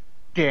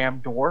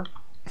 damn dwarf.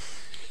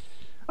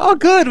 Oh,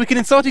 good. We can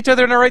insult each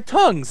other in our right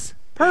tongues.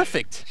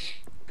 Perfect.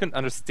 Couldn't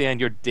understand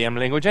your damn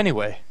language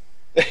anyway.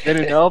 And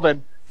in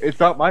Elven, it's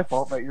not my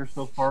fault that you're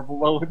so far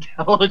below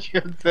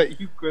intelligence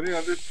that you couldn't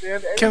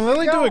understand anything. Can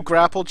Lily do a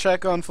grapple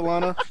check on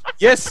Falana?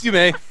 Yes, you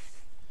may.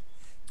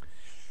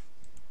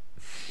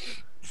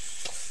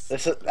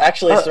 This is,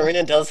 actually,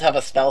 Surina does have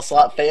a spell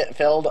slot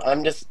filled.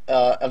 I'm just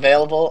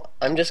available.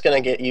 I'm just gonna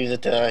use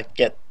it to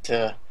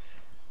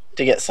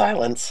get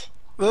silence.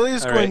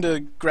 Lily's going to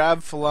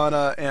grab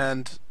Falana,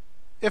 and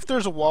if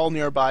there's a wall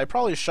nearby,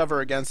 probably shove her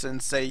against it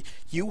and say,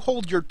 "You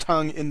hold your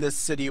tongue in this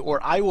city, or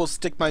I will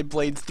stick my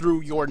blade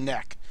through your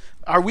neck."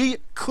 Are we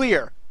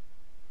clear?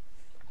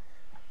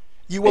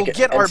 You will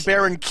get our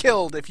Baron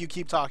killed if you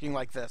keep talking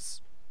like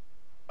this.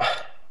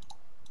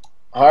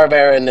 Our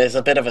Baron is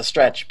a bit of a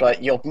stretch,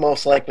 but you'll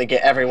most likely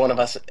get every one of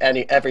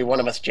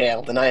us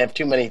jailed, and I have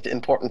too many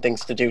important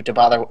things to do to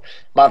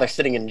bother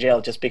sitting in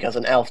jail just because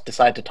an elf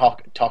decided to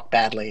talk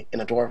badly in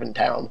a dwarven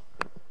town.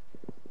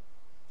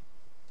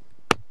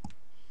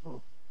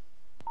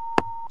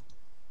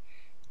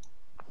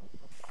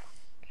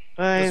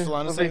 Does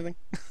Falana say anything?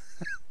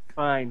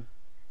 Fine.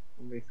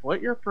 When they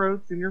slit your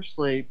throats in your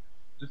sleep,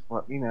 just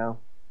let me know.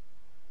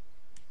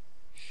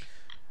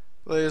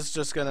 Lily's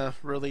just gonna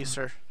release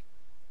her.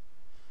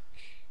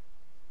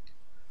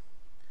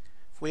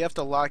 If we have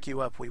to lock you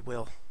up, we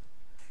will.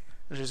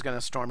 And she's gonna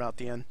storm out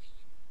the inn.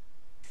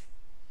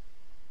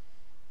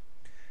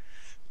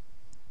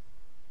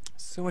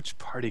 So much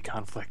party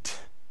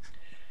conflict.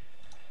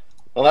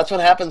 Well, that's what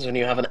happens when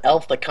you have an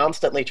elf that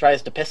constantly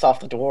tries to piss off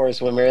the dwarves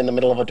when we're in the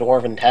middle of a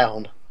dwarven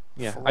town.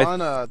 Yeah,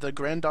 Falana, the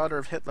granddaughter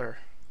of Hitler.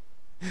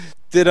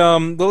 Did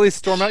Lily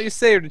storm out, you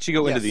say, or did she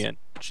go into the inn?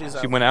 She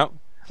went out?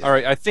 Yeah.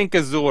 Alright, I think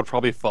Azul would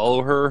probably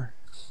follow her.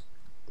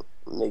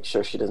 Make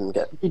sure she doesn't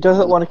get... He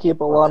doesn't want to keep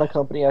Elana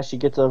company as she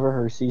gets over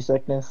her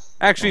seasickness.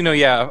 Actually, no,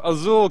 yeah.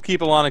 Azul will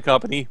keep Elana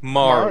company.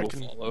 Mara will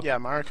follow. Yeah,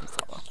 Mara can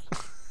follow.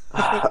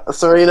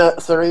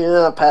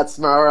 Surina pats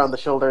Mara on the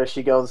shoulder as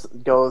she goes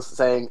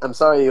saying, "I'm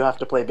sorry you have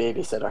to play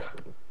babysitter."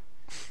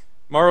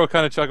 Mara will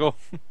kind of chuckle.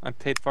 I'm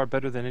paid far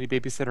better than any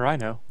babysitter I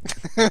know.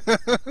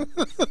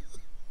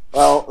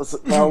 Well,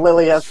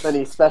 Lily has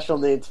many special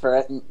needs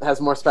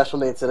has more special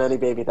needs than any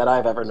baby that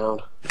I've ever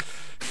known.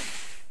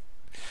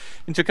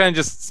 And she'll kind of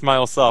just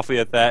smile softly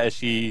at that as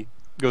she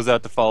goes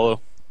out to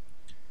follow.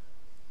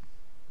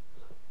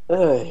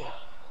 Hey.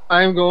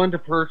 I'm going to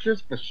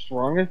purchase the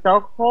strongest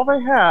alcohol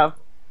they have.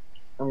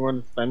 I'm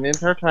going to spend the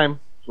entire time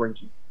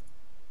drinking.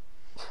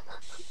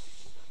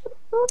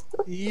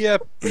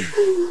 Yep.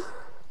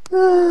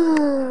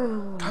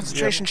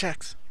 Concentration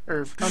checks.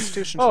 Or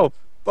constitution checks.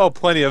 Oh,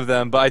 plenty of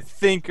them, but I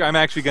think I'm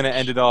actually going to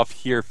end it off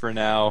here for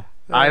now.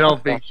 I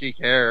don't think she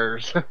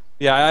cares.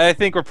 Yeah, I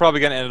think we're probably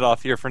going to end it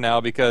off here for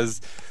now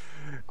because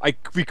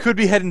we could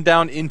be heading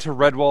down into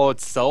Redwall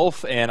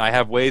itself, and I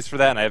have ways for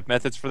that, and I have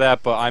methods for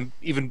that, but I'm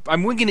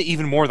winging it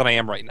even more than I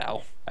am right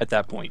now at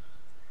that point.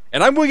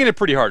 And I'm winging it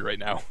pretty hard right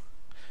now.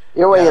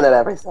 You're winging it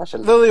every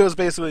session. Lily was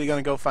basically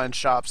going to go find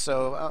shops,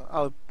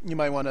 so you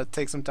might want to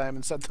take some time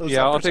and set those up.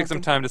 Yeah, I'll take some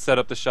time to set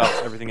up the shops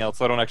and everything else,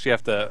 so I don't actually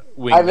have to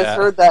wing I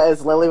misheard that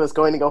as Lily was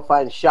going to go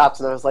find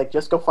shops, and I was like,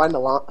 just go find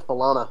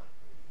Falana.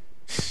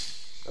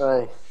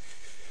 Right.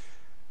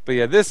 But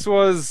yeah, this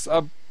was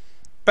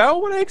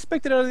about what I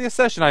expected out of the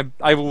session.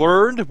 I've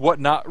learned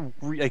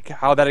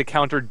how that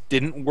encounter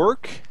didn't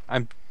work.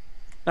 I'm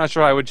not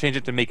sure how I would change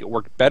it to make it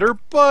work better,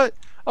 but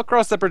I'll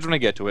cross that bridge when I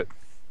get to it.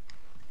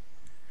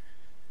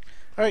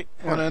 Alright,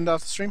 want to end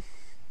off the stream?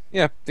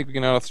 Yeah, I think we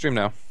can end off the stream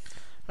now.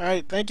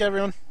 Alright, thank you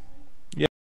everyone.